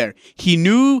LeBron in there. He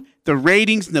knew the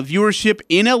ratings and the viewership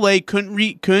in LA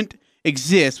couldn't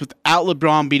exist without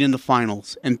LeBron being in the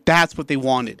finals, and that's what they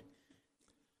wanted.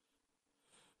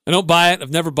 I don't buy it. I've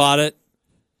never bought it.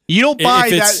 You don't buy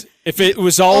that. If it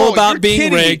was all about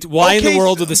being rigged, why in the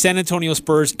world would the San Antonio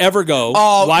Spurs ever go?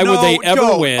 Why would they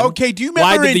ever win? Okay, do you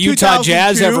remember why did the Utah 2002?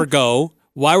 Jazz ever go?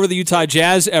 Why were the Utah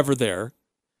Jazz ever there?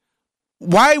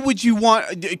 Why would you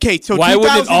want... Okay, so why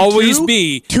would it always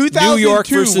be New York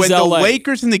versus when LA? The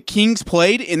Lakers and the Kings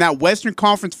played in that Western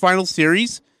Conference Final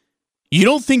Series? You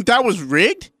don't think that was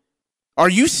rigged? Are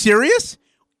you serious?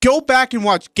 Go back and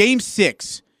watch Game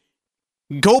 6.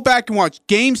 Go back and watch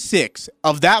Game 6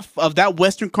 of that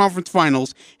Western Conference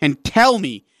Finals and tell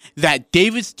me that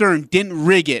David Stern didn't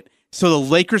rig it so the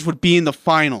Lakers would be in the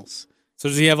finals. So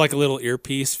does he have like a little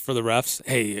earpiece for the refs?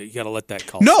 Hey, you got to let that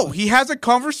call. No, he has a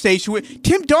conversation with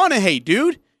Tim Donaghy,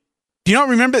 dude. Do you not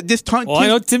remember this time? Well, I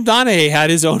know Tim Donaghy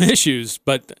had his own issues,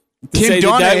 but Tim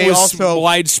Donaghy that was also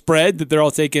widespread, that they're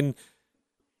all taking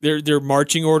their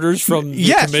marching orders from the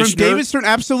commissioner. From David Stern,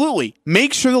 absolutely.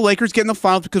 Make sure the Lakers get in the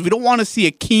finals because we don't want to see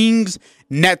a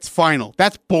Kings-Nets final.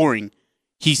 That's boring,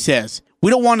 he says. We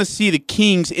don't want to see the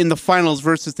Kings in the finals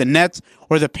versus the Nets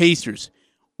or the Pacers.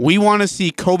 We want to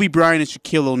see Kobe Bryant and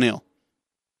Shaquille O'Neal.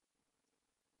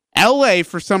 LA,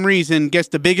 for some reason, gets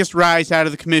the biggest rise out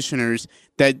of the commissioners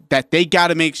that they got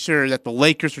to make sure that the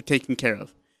Lakers are taken care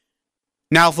of.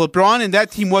 Now, if LeBron and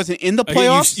that team wasn't in the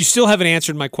playoffs... You still haven't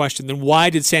answered my question. Then why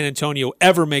did San Antonio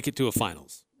ever make it to a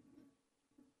finals?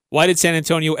 Why did San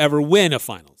Antonio ever win a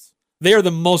finals? They are the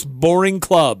most boring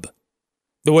club,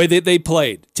 the way that they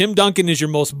played. Tim Duncan is your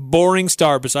most boring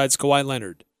star besides Kawhi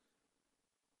Leonard.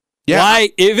 Yeah. Why,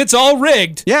 if it's all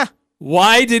rigged,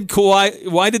 why did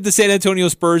the San Antonio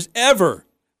Spurs ever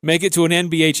make it to an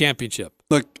NBA championship?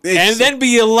 Look, and then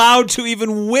be allowed to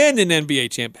even win an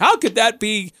NBA champ? How could that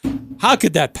be? How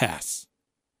could that pass?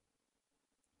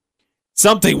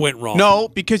 Something went wrong. No,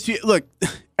 because look,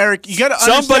 Eric, you got to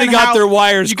understand. Somebody got their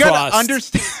wires crossed. You got to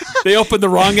understand. They opened the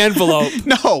wrong envelope.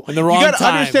 No, in the wrong you got to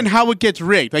time. understand how it gets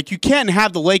rigged. Like you can't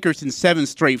have the Lakers in 7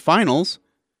 straight finals.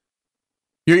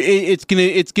 It's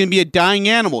gonna be a dying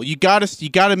animal. You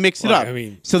gotta mix it up. I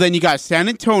mean, so then you got San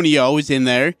Antonio is in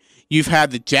there. You've had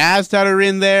the Jazz that are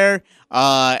in there,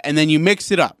 and then you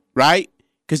mix it up, right?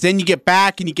 Because then you get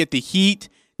back and you get the Heat.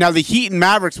 Now the Heat and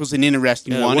Mavericks was an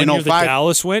interesting one in 05. The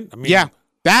Dallas went. I mean, yeah,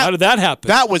 how did that happen?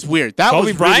 That was weird.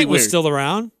 Kobe Bryant really was weird. still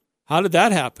around. How did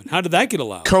that happen? How did that get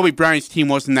allowed? Kobe Bryant's team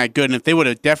wasn't that good, and if they would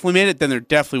have definitely made it, then there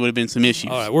definitely would have been some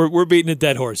issues. All right, we're beating a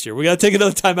dead horse here. We got to take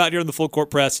another time out here in the Full Court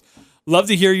Press. Love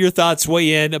to hear your thoughts.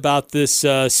 Weigh in about this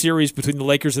series between the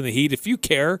Lakers and the Heat. If you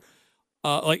care,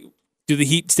 do the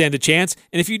Heat stand a chance?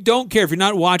 And if you don't care, if you're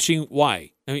not watching, why?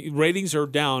 I mean, ratings are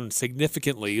down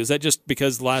significantly. Is that just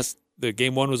because the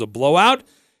game one was a blowout,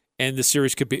 and the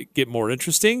series could get more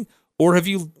interesting, or have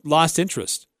you lost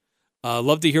interest?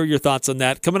 Love to hear your thoughts on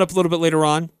that. Coming up a little bit later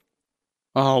on.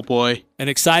 Oh, boy. An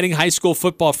exciting high school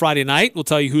football Friday night. We'll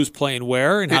tell you who's playing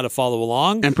where and how to follow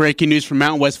along. And breaking news from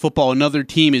Mountain West Football, another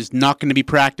team is not going to be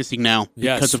practicing now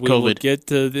because of COVID. We'll get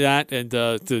to that and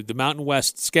to the Mountain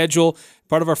West schedule.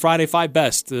 Part of our Friday 5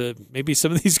 Best. Maybe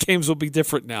some of these games will be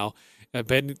different now,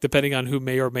 depending on who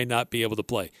may or may not be able to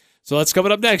play. So that's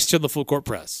coming up next on the Full Court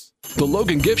Press. The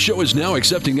Logan Gift Show is now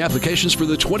accepting applications for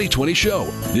the 2020 show.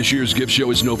 This year's gift show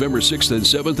is November 6th and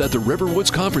 7th at the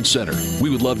Riverwoods Conference Center.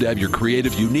 We would love to have your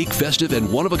creative, unique, festive,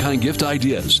 and one-of-a-kind gift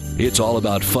ideas. It's all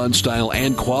about fun, style,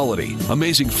 and quality.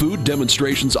 Amazing food,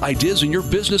 demonstrations, ideas, and your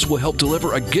business will help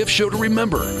deliver a gift show to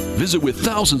remember. Visit with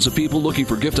thousands of people looking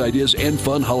for gift ideas and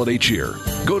fun holiday cheer.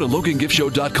 Go to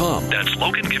LoganGiftShow.com. That's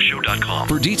LoganGiftShow.com.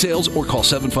 For details or call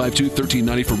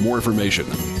 752-1390 for more information.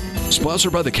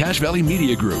 Sponsored by the Cache Valley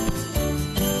Media Group.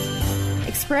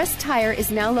 Express Tire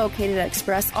is now located at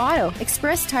Express Auto.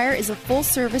 Express Tire is a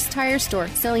full-service tire store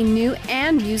selling new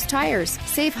and used tires.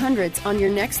 Save hundreds on your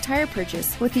next tire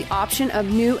purchase with the option of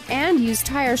new and used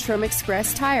tires from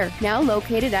Express Tire. Now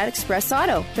located at Express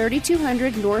Auto,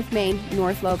 3200 North Main,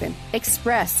 North Logan.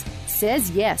 Express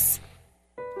says yes.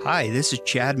 Hi, this is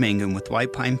Chad Mangan with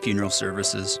White Pine Funeral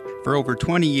Services. For over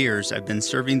 20 years, I've been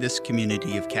serving this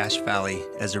community of Cache Valley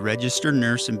as a registered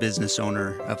nurse and business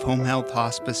owner of home health,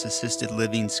 hospice, assisted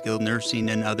living, skilled nursing,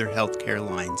 and other healthcare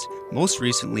lines. Most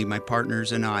recently, my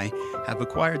partners and I have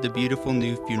acquired the beautiful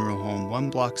new funeral home 1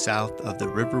 block south of the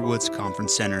Riverwoods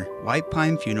Conference Center. White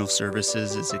Pine Funeral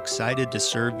Services is excited to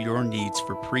serve your needs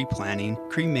for pre-planning,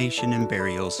 cremation, and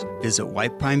burials. Visit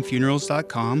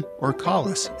whitepinefunerals.com or call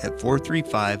us at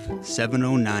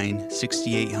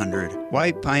 435-709-6800.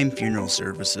 White Pine Funeral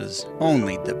Services,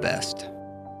 only the best.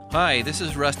 Hi, this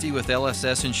is Rusty with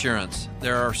LSS Insurance.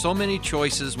 There are so many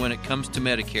choices when it comes to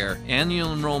Medicare.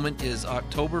 Annual enrollment is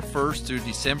October 1st through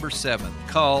December 7th.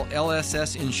 Call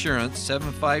LSS Insurance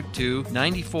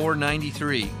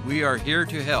 752-9493. We are here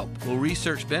to help. We'll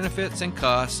research benefits and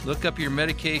costs, look up your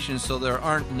medications so there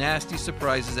aren't nasty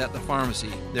surprises at the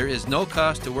pharmacy. There is no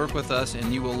cost to work with us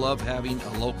and you will love having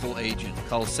a local agent.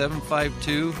 Call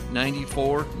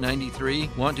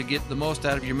 752-9493. Want to get the most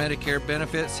out of your Medicare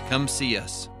benefits? Come see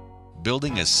us.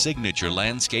 Building a signature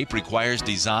landscape requires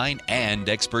design and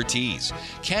expertise.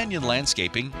 Canyon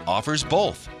Landscaping offers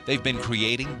both. They've been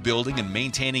creating, building, and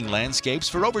maintaining landscapes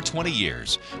for over 20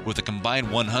 years. With a combined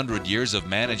 100 years of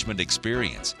management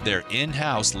experience, their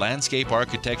in-house landscape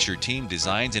architecture team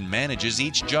designs and manages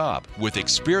each job with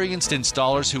experienced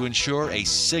installers who ensure a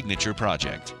signature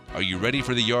project. Are you ready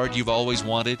for the yard you've always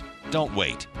wanted? Don't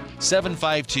wait.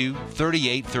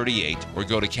 752-3838 or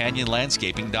go to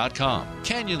canyonlandscaping.com.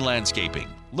 Canyon Landscaping.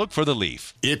 Look for the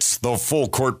leaf. It's the Full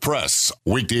Court Press,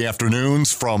 weekday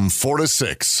afternoons from 4 to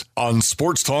 6 on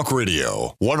Sports Talk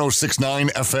Radio,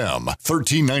 106.9 FM,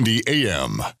 1390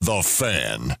 AM. The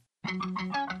Fan.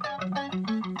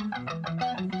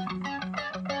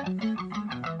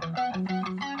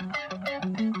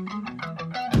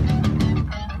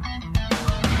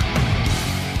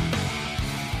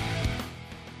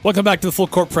 Welcome back to the Full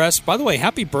Court Press. By the way,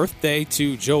 happy birthday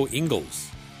to Joe Ingles.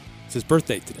 It's his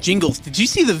birthday today. Jingles, did you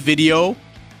see the video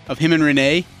of him and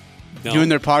Renee doing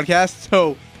their podcast?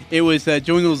 So it was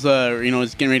Joe Ingles,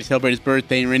 is getting ready to celebrate his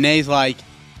birthday, and Renee's like,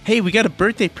 "Hey, we got a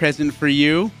birthday present for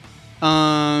you,"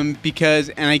 because,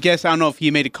 and I guess I don't know if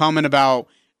he made a comment about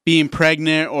being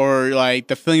pregnant or like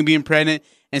the feeling of being pregnant,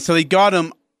 and so they got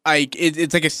him like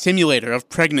it's like a simulator of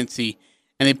pregnancy,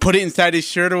 and they put it inside his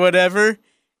shirt or whatever.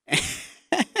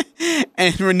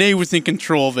 And Renee was in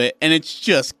control of it, and it's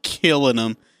just killing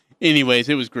him. Anyways,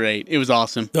 it was great. It was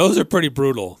awesome. Those are pretty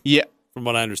brutal. Yeah. from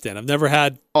what I understand. I've never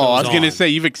had. Oh, I was going to say,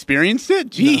 you've experienced it?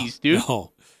 Jeez, dude.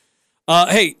 No.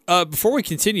 Hey, before we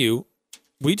continue,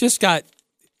 we just got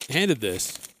handed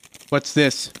this. What's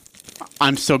this?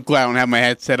 I'm so glad I don't have my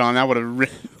headset on. That would have...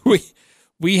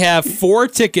 We have 4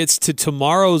 tickets to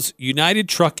tomorrow's United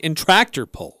Truck and Tractor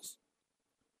Polls.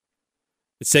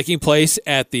 It's taking place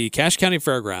at the Cache County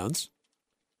Fairgrounds.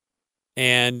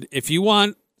 And if you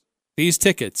want these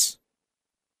tickets,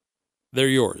 they're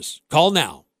yours. Call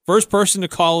now. First person to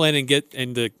call in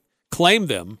and to claim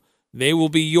them, they will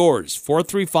be yours.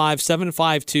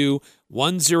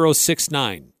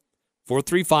 435-752-1069.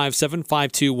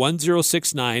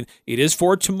 435-752-1069. It is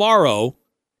for tomorrow.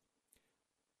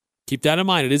 Keep that in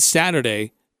mind. It is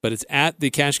Saturday, but it's at the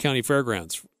Cache County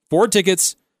Fairgrounds. 4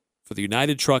 tickets for the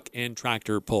United Truck and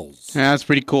Tractor Polls. Yeah, that's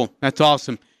pretty cool. That's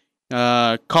awesome.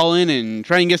 Call in and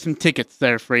try and get some tickets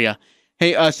there for you.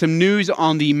 Hey, some news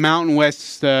on the Mountain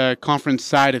West Conference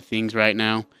side of things right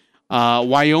now.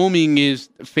 Wyoming is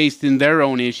facing their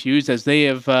own issues as they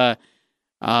have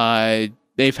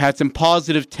they've had some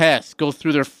positive tests go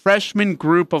through their freshman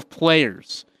group of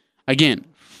players. Again,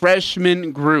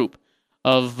 freshman group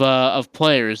of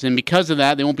players, and because of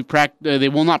that, they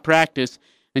will not practice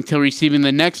until receiving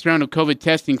the next round of COVID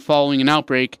testing following an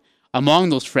outbreak among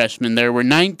those freshmen. There were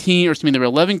 11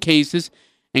 cases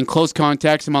and close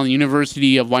contacts among the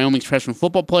University of Wyoming's freshman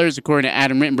football players, according to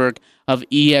Adam Rittenberg of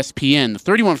ESPN. The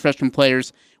 31 freshman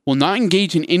players will not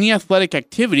engage in any athletic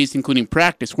activities, including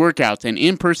practice, workouts, and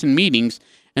in-person meetings,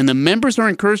 and the members are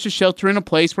encouraged to shelter in a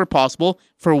place where possible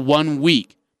for 1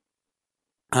 week.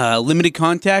 Limited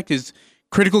contact is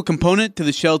critical component to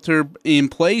the shelter in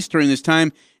place during this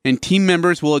time, and team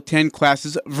members will attend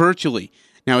classes virtually.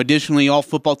 Now, additionally, all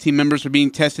football team members are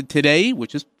being tested today,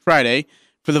 which is Friday,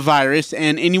 for the virus,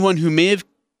 and anyone who may have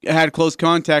had close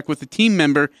contact with a team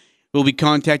member will be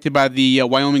contacted by the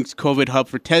Wyoming's COVID hub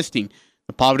for testing.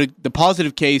 The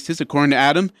positive cases, according to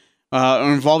Adam,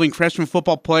 are involving freshman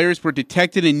football players were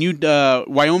detected in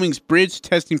Wyoming's bridge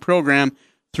testing program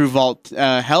through Vault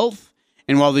Health.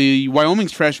 And while the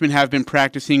Wyoming's freshmen have been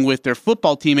practicing with their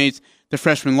football teammates, the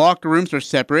freshman locker rooms are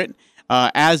separate,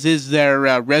 as is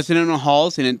their resident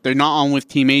halls, and they're not on with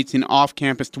teammates in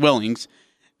off-campus dwellings.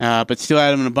 But still,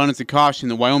 out of an abundance of caution,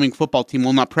 the Wyoming football team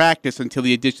will not practice until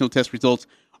the additional test results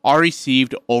are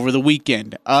received over the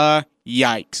weekend.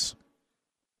 Yikes.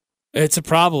 It's a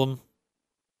problem.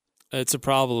 It's a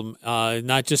problem,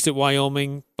 not just at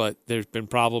Wyoming, but there's been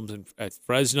problems at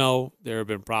Fresno. There have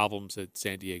been problems at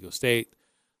San Diego State.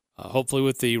 Hopefully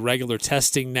with the regular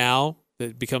testing now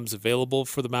that becomes available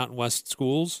for the Mountain West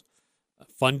schools,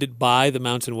 funded by the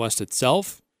Mountain West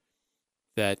itself,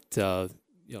 that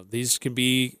these can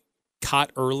be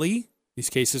caught early. These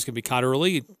cases can be caught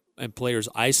early and players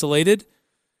isolated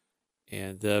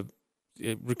and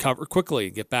recover quickly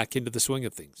and get back into the swing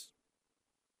of things.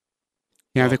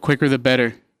 Yeah, the quicker the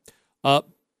better. By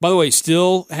the way,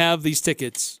 still have these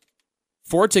tickets.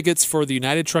 4 tickets for the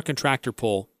United Truck and Tractor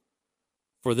Poll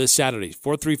for this Saturday.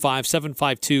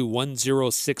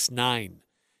 435-752-1069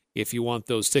 if you want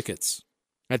those tickets.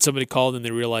 I had somebody called and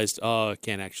they realized, I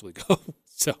can't actually go.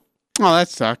 So, oh, that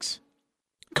sucks.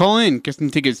 Call in, get some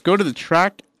tickets. Go to the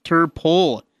Tractor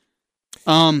Poll.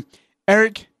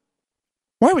 Eric,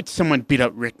 why would someone beat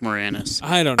up Rick Moranis?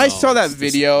 I don't know. I saw that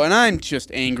video, and I'm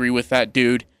just angry with that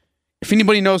dude. If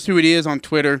anybody knows who it is on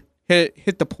Twitter,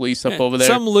 hit the police up over there.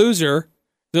 Some loser.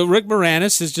 The Rick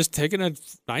Moranis is just taking a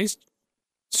nice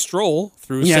stroll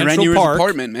through Central Park. His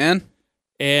apartment, man.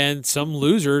 And some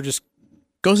loser just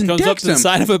comes up to the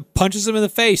side of him, punches him in the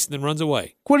face, and then runs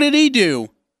away. What did he do?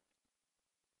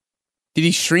 Did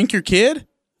he shrink your kid?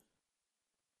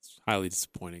 It's highly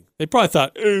disappointing. They probably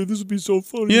thought, hey, this would be so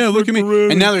funny. Yeah, look at me.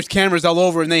 And now there's cameras all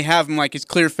over, and they have him like his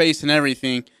clear face and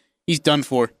everything. He's done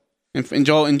for.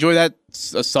 Enjoy that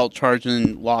assault charge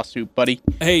and lawsuit, buddy.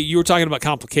 Hey, you were talking about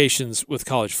complications with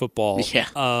college football. Yeah.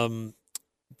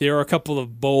 There are a couple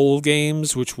of bowl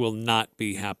games which will not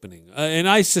be happening. And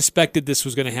I suspected this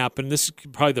was going to happen. This is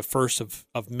probably the first of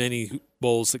many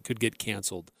bowls that could get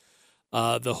canceled.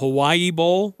 The Hawaii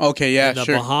Bowl. Okay, yeah, and the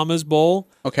sure. Bahamas Bowl.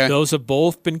 Okay. Those have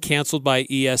both been canceled by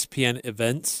ESPN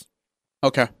events.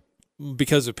 Okay.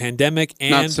 Because of pandemic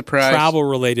and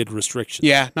travel-related restrictions.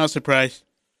 Yeah, not surprised.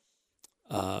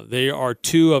 They are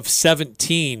 2 of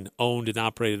 17 owned and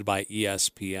operated by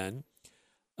ESPN.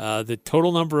 The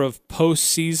total number of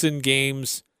postseason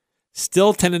games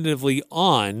still tentatively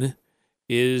on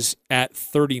is at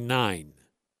 39.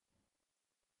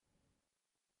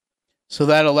 So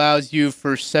that allows you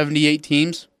for 78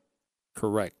 teams?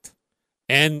 Correct.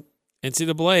 And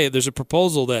NCAA, there's a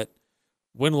proposal that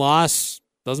win-loss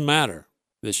doesn't matter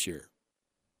this year.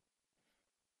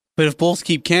 But if bowls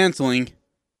keep canceling,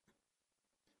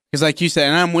 because like you said,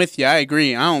 and I'm with you, I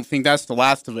agree. I don't think that's the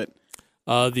last of it.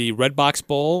 The Red Box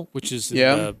Bowl, which is in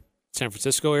the San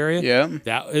Francisco area,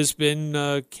 that has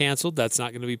been canceled. That's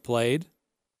not going to be played.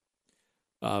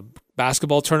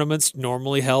 Basketball tournaments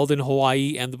normally held in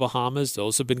Hawaii and the Bahamas,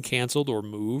 those have been canceled or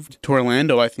moved. To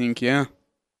Orlando, I think, yeah.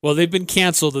 Well, they've been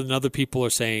canceled, and other people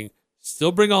are saying,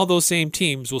 still bring all those same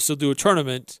teams. We'll still do a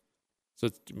tournament. So,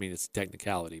 it's a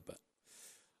technicality, but.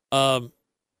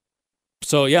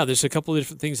 So, yeah, there's a couple of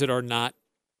different things that are not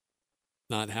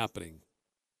happening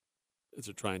as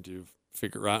they're trying to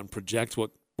figure out and project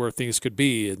where things could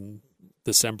be in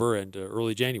December and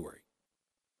early January.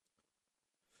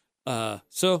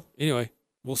 So, anyway,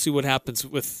 we'll see what happens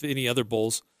with any other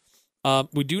bowls.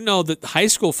 We do know that the high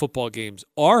school football games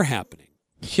are happening.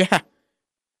 Yeah.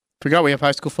 Forgot we have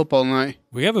high school football tonight.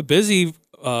 We have a busy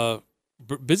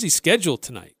schedule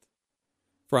tonight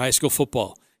for high school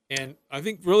football. And I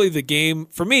think really the game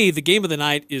of the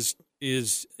night is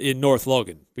in North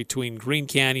Logan between Green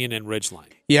Canyon and Ridgeline.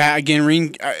 Yeah,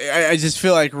 again, I just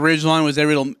feel like Ridgeline was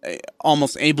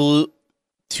almost able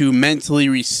to mentally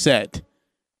reset.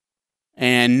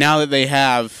 And now that they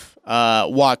have,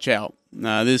 watch out.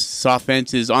 This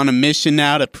offense is on a mission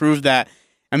now to prove that.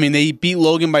 I mean, they beat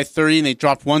Logan by 30, and they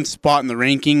dropped one spot in the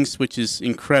rankings, which is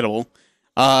incredible.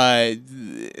 Yeah,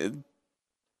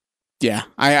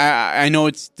 I know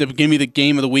it's going to be the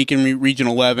game of the week in Region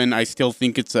 11. I still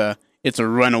think it's a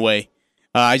runaway.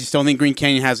 I just don't think Green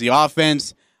Canyon has the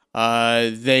offense.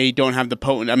 They don't have the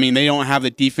potent. I mean, they don't have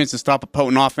the defense to stop a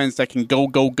potent offense that can go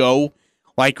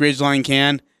like Ridgeline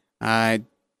can.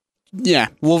 Yeah,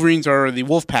 Wolverines or the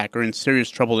Wolfpack are in serious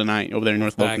trouble tonight over there in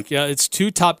North Logan. Yeah, it's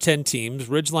two top 10 teams.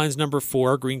 Ridgeline's number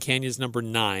 4, Green Canyon's number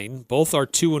 9. Both are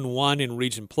 2-1 in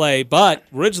region play, but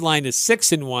Ridgeline is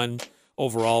 6-1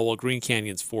 overall, while Green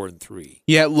Canyon's 4-3.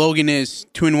 Yeah, Logan is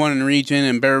 2-1 in region,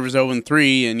 and Bear River's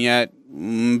 0-3, and yet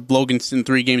Logan's in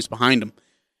 3 games behind them.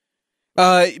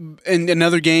 And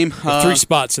another game, 3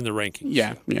 spots in the rankings.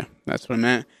 Yeah, that's what I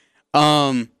meant.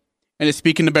 And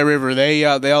speaking of Bear River, they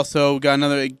also got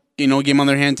another game on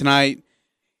their hand tonight.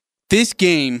 This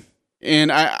game,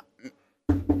 and I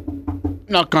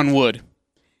knock on wood,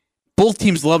 both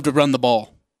teams love to run the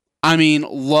ball. I mean,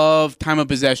 love time of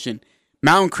possession.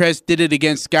 Mountain Crest did it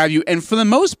against Skyview, and for the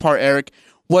most part, Eric,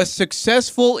 was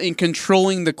successful in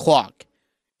controlling the clock.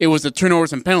 It was the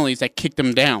turnovers and penalties that kicked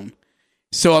them down.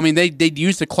 So, I mean, they'd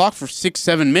used the clock for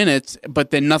 6-7 minutes,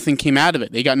 but then nothing came out of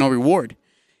it. They got no reward.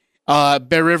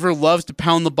 Bear River loves to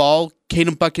pound the ball.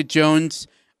 Caden Bucket Jones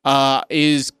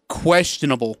is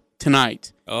questionable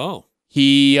tonight. Oh.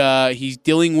 He's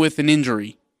dealing with an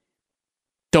injury.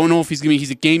 Don't know if he's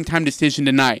a game time decision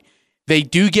tonight. They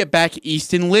do get back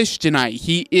Easton Lish tonight.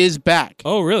 He is back.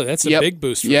 Oh, really? That's a big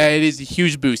boost. Yeah, it is a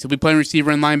huge boost. He'll be playing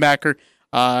receiver and linebacker,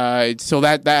 so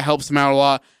that helps him out a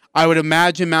lot. I would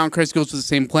imagine Mountain Crest goes with the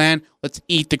same plan. Let's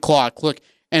eat the clock. Look,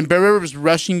 and Bear River's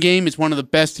rushing game is one of the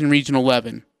best in Region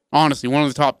 11. Honestly, one of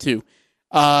the top 2.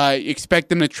 Expect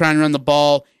them to try and run the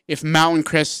ball. If Mountain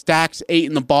Crest stacks 8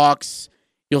 in the box,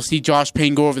 you'll see Josh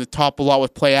Payne go over the top a lot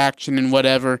with play action and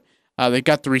whatever. They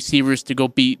got the receivers to go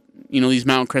beat these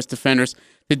Mountain Crest defenders.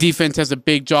 The defense has a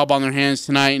big job on their hands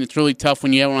tonight, and it's really tough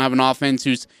when you don't have an offense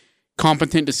who's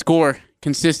competent to score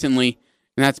consistently,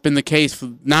 and that's been the case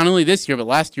for not only this year but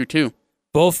last year too.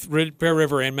 Both Bear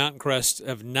River and Mountain Crest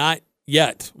have not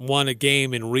yet won a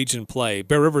game in region play.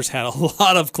 Bear River's had a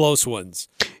lot of close ones,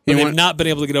 but they've not been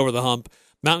able to get over the hump.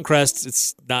 Mountain Crest,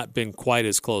 it's not been quite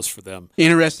as close for them.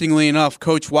 Interestingly enough,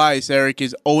 Coach Wise, Eric,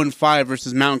 is 0-5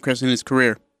 versus Mountain Crest in his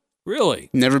career. Really?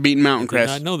 Never beaten Mountain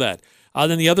Crest. I did not know that.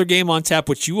 Then the other game on tap,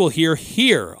 which you will hear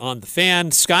here on The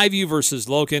Fan, Skyview versus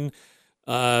Logan.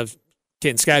 Can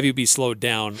Skyview be slowed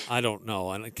down? I don't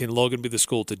know. And can Logan be the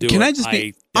school to do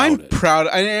it? I'm proud.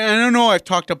 I don't know I've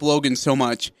talked up Logan so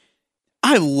much.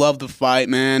 I love the fight,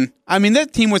 man. I mean,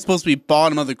 that team was supposed to be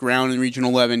bottom of the ground in Region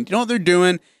 11. You know what they're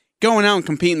doing? Going out and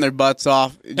competing their butts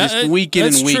off just week in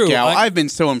and week out. I've been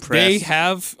so impressed. They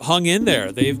have hung in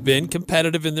there. They've been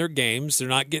competitive in their games. They're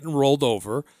not getting rolled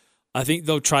over. I think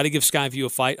they'll try to give Skyview a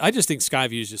fight. I just think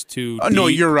Skyview is just too deep. No,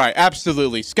 you're right.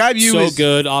 Absolutely. Skyview is so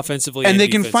good offensively and they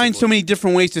can find so many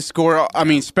different ways to score. I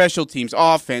mean, special teams,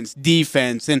 offense,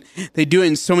 defense, and they do it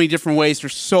in so many different ways. They're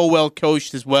so well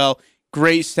coached as well.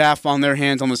 Great staff on their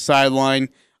hands on the sideline.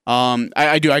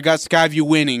 I got Skyview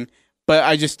winning. But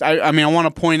I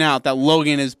want to point out that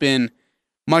Logan has been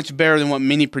much better than what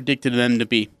many predicted them to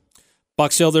be.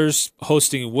 Box Elder's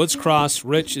hosting Woods Cross.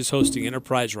 Rich is hosting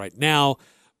Enterprise right now.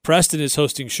 Preston is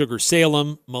hosting Sugar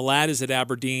Salem. Malad is at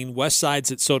Aberdeen.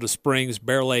 Westside's at Soda Springs.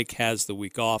 Bear Lake has the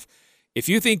week off. If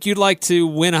you think you'd like to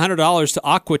win $100 to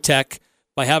Aquatech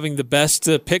by having the best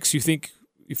picks, if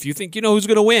you think you know who's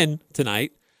going to win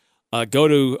tonight, go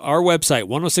to our website,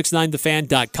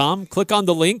 1069thefan.com. Click on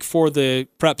the link for the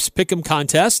Preps Pick'em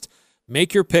contest.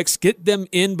 Make your picks. Get them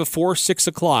in before 6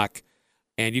 o'clock,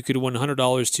 and you could win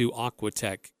 $100 to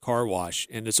Aquatech Car Wash.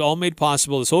 And it's all made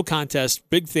possible, this whole contest,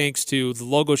 big thanks to the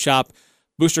Logo Shop,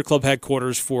 Booster Club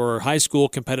headquarters for high school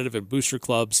competitive and booster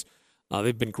clubs.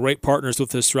 They've been great partners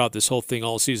with us throughout this whole thing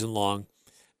all season long.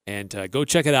 And go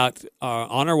check it out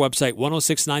on our website,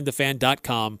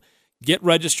 1069thefan.com. Get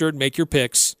registered, make your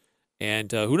picks, and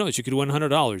who knows, you could win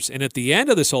 $100. And at the end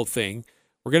of this whole thing,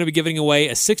 we're going to be giving away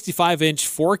a 65-inch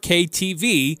 4K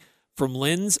TV from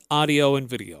Lens Audio and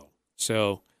Video.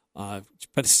 So,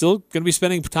 but still going to be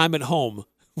spending time at home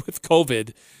with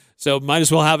COVID, so might as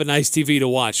well have a nice TV to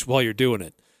watch while you're doing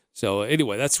it. So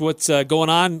anyway, that's what's going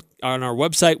on our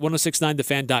website,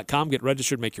 1069thefan.com. Get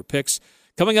registered, make your picks.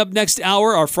 Coming up next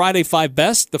hour, our Friday 5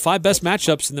 Best, the 5 best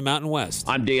matchups in the Mountain West.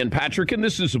 I'm Dan Patrick, and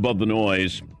this is Above the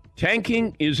Noise.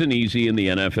 Tanking isn't easy in the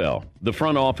NFL. The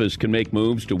front office can make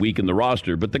moves to weaken the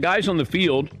roster, but the guys on the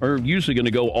field are usually going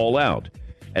to go all out.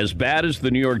 As bad as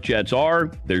the New York Jets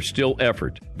are, there's still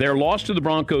effort. Their loss to the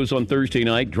Broncos on Thursday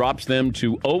night drops them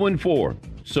to 0-4,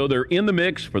 so they're in the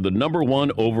mix for the number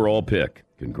 1 overall pick.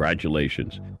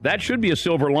 Congratulations. That should be a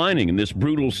silver lining in this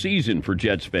brutal season for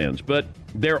Jets fans, but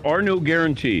there are no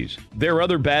guarantees. There are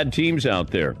other bad teams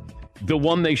out there. The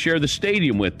one they share the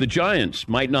stadium with, the Giants,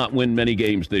 might not win many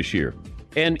games this year.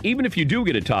 And even if you do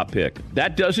get a top pick,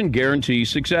 that doesn't guarantee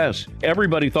success.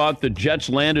 Everybody thought the Jets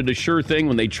landed a sure thing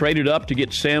when they traded up to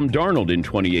get Sam Darnold in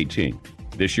 2018.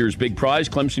 This year's big prize,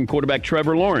 Clemson quarterback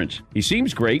Trevor Lawrence. He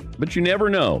seems great, but you never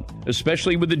know,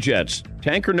 especially with the Jets.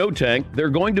 Tank or no tank, they're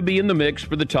going to be in the mix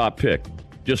for the top pick.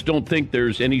 Just don't think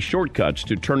there's any shortcuts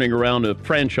to turning around a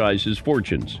franchise's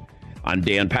fortunes. I'm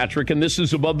Dan Patrick, and this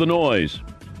is Above the Noise.